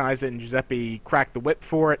organize it, and Giuseppe cracked the whip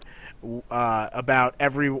for it, about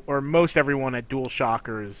most everyone at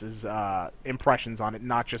DualShockers' impressions on it,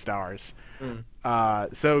 not just ours.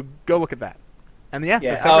 So go look at that. And that's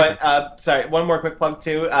everything. Sorry, one more quick plug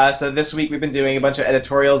too. So this week we've been doing a bunch of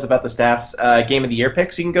editorials about the staff's Game of the Year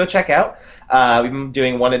picks. You can go check out. We've been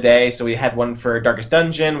doing one a day. So we had one for Darkest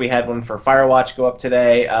Dungeon. We had one for Firewatch go up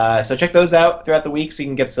today. So check those out throughout the week so you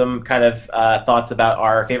can get some kind of thoughts about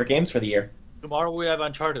our favorite games for the year. Tomorrow we have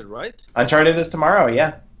Uncharted, right? Uncharted is tomorrow,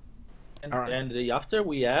 yeah. And, All right. and the day after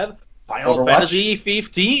we have Final Overwatch? Fantasy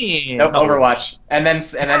 15. Nope, Overwatch. And then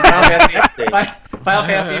Final Fantasy. Final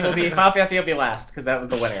Fantasy will be last because that was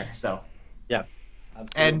the winner. So.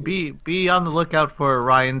 And be on the lookout for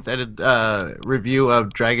Ryan's review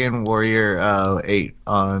of Dragon Warrior 8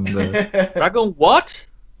 on the Dragon what?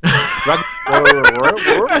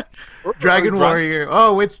 Dragon Warrior.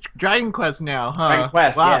 Oh, it's Dragon Quest now, huh? Dragon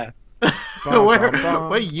Quest, Wow. yeah. Bum, Where- bum, bum.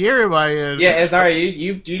 what year am I in? Yeah, sorry,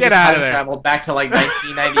 you Get just out of time there. traveled back to like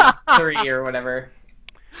 1993 or whatever.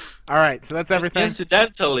 All right, so that's everything.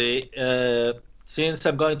 Incidentally, since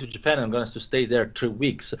I'm going to Japan, I'm going to stay there 3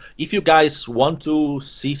 weeks. If you guys want to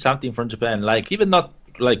see something from Japan, like even not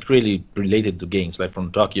like really related to games, like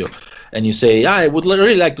from Tokyo, and you say, I would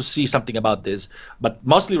really like to see something about this, but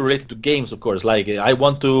mostly related to games, of course. Like I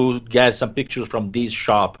want to get some pictures from this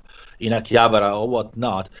shop in Akihabara or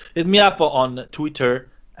whatnot. Hit me up on Twitter,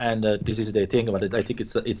 and this is the thing about it. I think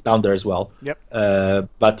it's down there as well. Yep.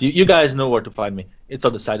 But you guys know where to find me. It's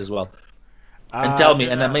on the site as well. And tell me,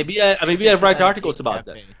 and then maybe I write articles about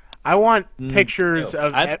that. I want Mm, pictures no,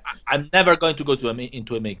 of I'm never going to go to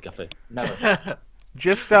into a make cafe. Never.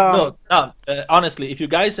 just No. Honestly, if you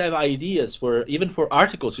guys have ideas for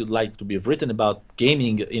articles you'd like to be written about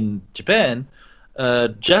gaming in Japan,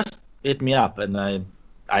 just hit me up, and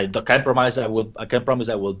can't promise I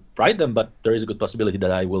will write them, but there is a good possibility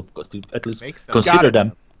that I will at least Make some. consider it.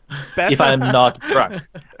 them Best, if I'm not drunk.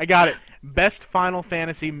 I got it. Best Final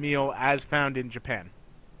Fantasy meal as found in Japan.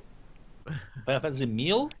 Final Fantasy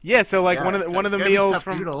meal? Yeah, so like Yeah, one of the Gotta be meals Cup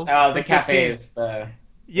from noodles. Oh, From the 15. cafes. The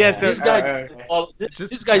yeah, so This guy, okay.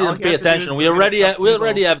 this guy all didn't he pay has to do attention. is We bring a already cup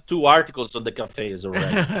noodle. have 2 articles on the cafes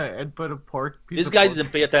already. And put a pork. Piece This of guy pork.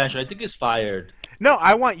 didn't pay attention. I think he's fired. no,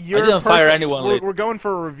 I want your. didn't fire perfect- anyone We're, lately. we're going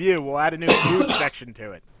for a review. We'll add a new food section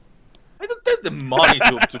to it. I don't have the money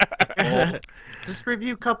to Just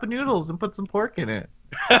review cup of noodles and put some pork in it.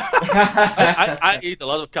 I eat a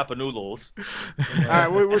lot of cup of noodles. All right,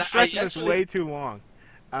 we're And I stretching this actually- way too long.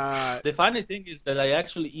 The funny thing is that I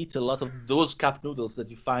actually eat a lot of those cup noodles that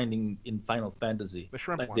you find in Final Fantasy. The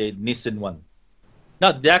shrimp like ones. the Nissin one.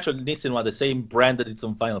 Not the actual Nissin one, the same brand that it's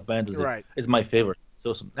on Final Fantasy. Right. It's my favorite.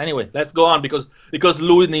 So anyway, let's go on because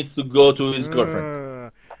Louis needs to go to his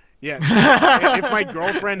girlfriend. Yeah. If my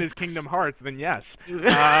girlfriend is Kingdom Hearts, then yes.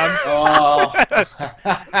 Oh.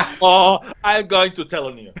 Oh, I'm going to tell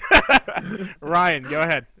on you. Ryan, go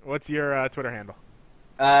ahead. What's your Twitter handle?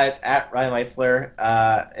 It's at Ryan Leitzler.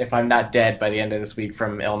 If I'm not dead by the end of this week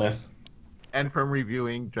from illness. And from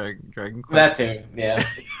reviewing Dragon That Quest. too, yeah.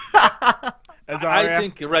 Azaria? I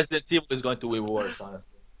think Resident Evil is going to be worse, honestly.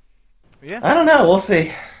 Yeah. I don't know. We'll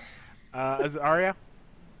see. Azaria?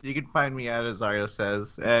 You can find me at Azario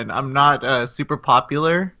Says, and I'm not super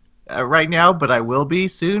popular right now, but I will be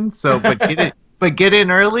soon. So, but get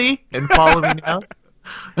in early and follow me now.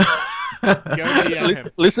 Go DM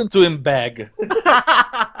him. Listen to him beg.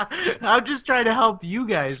 I'm just trying to help you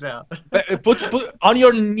guys out. Put on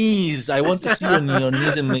your knees. I want to see you on your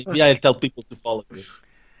knees, and maybe I'll tell people to follow you.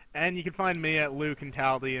 And you can find me at Luke and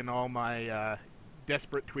Taldi and all my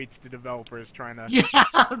desperate tweets to developers trying to. Yeah,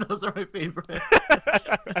 those are my favorite.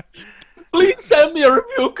 Please send me a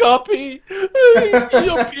review copy.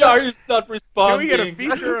 Your PR is not Can we responding. get a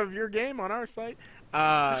feature of your game on our site?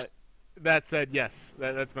 That said, yes,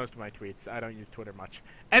 that's most of my tweets. I don't use Twitter much.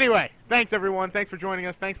 Anyway, thanks everyone. Thanks for joining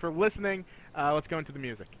us. Thanks for listening. Let's go into the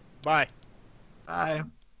music. Bye. Bye.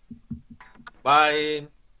 Bye.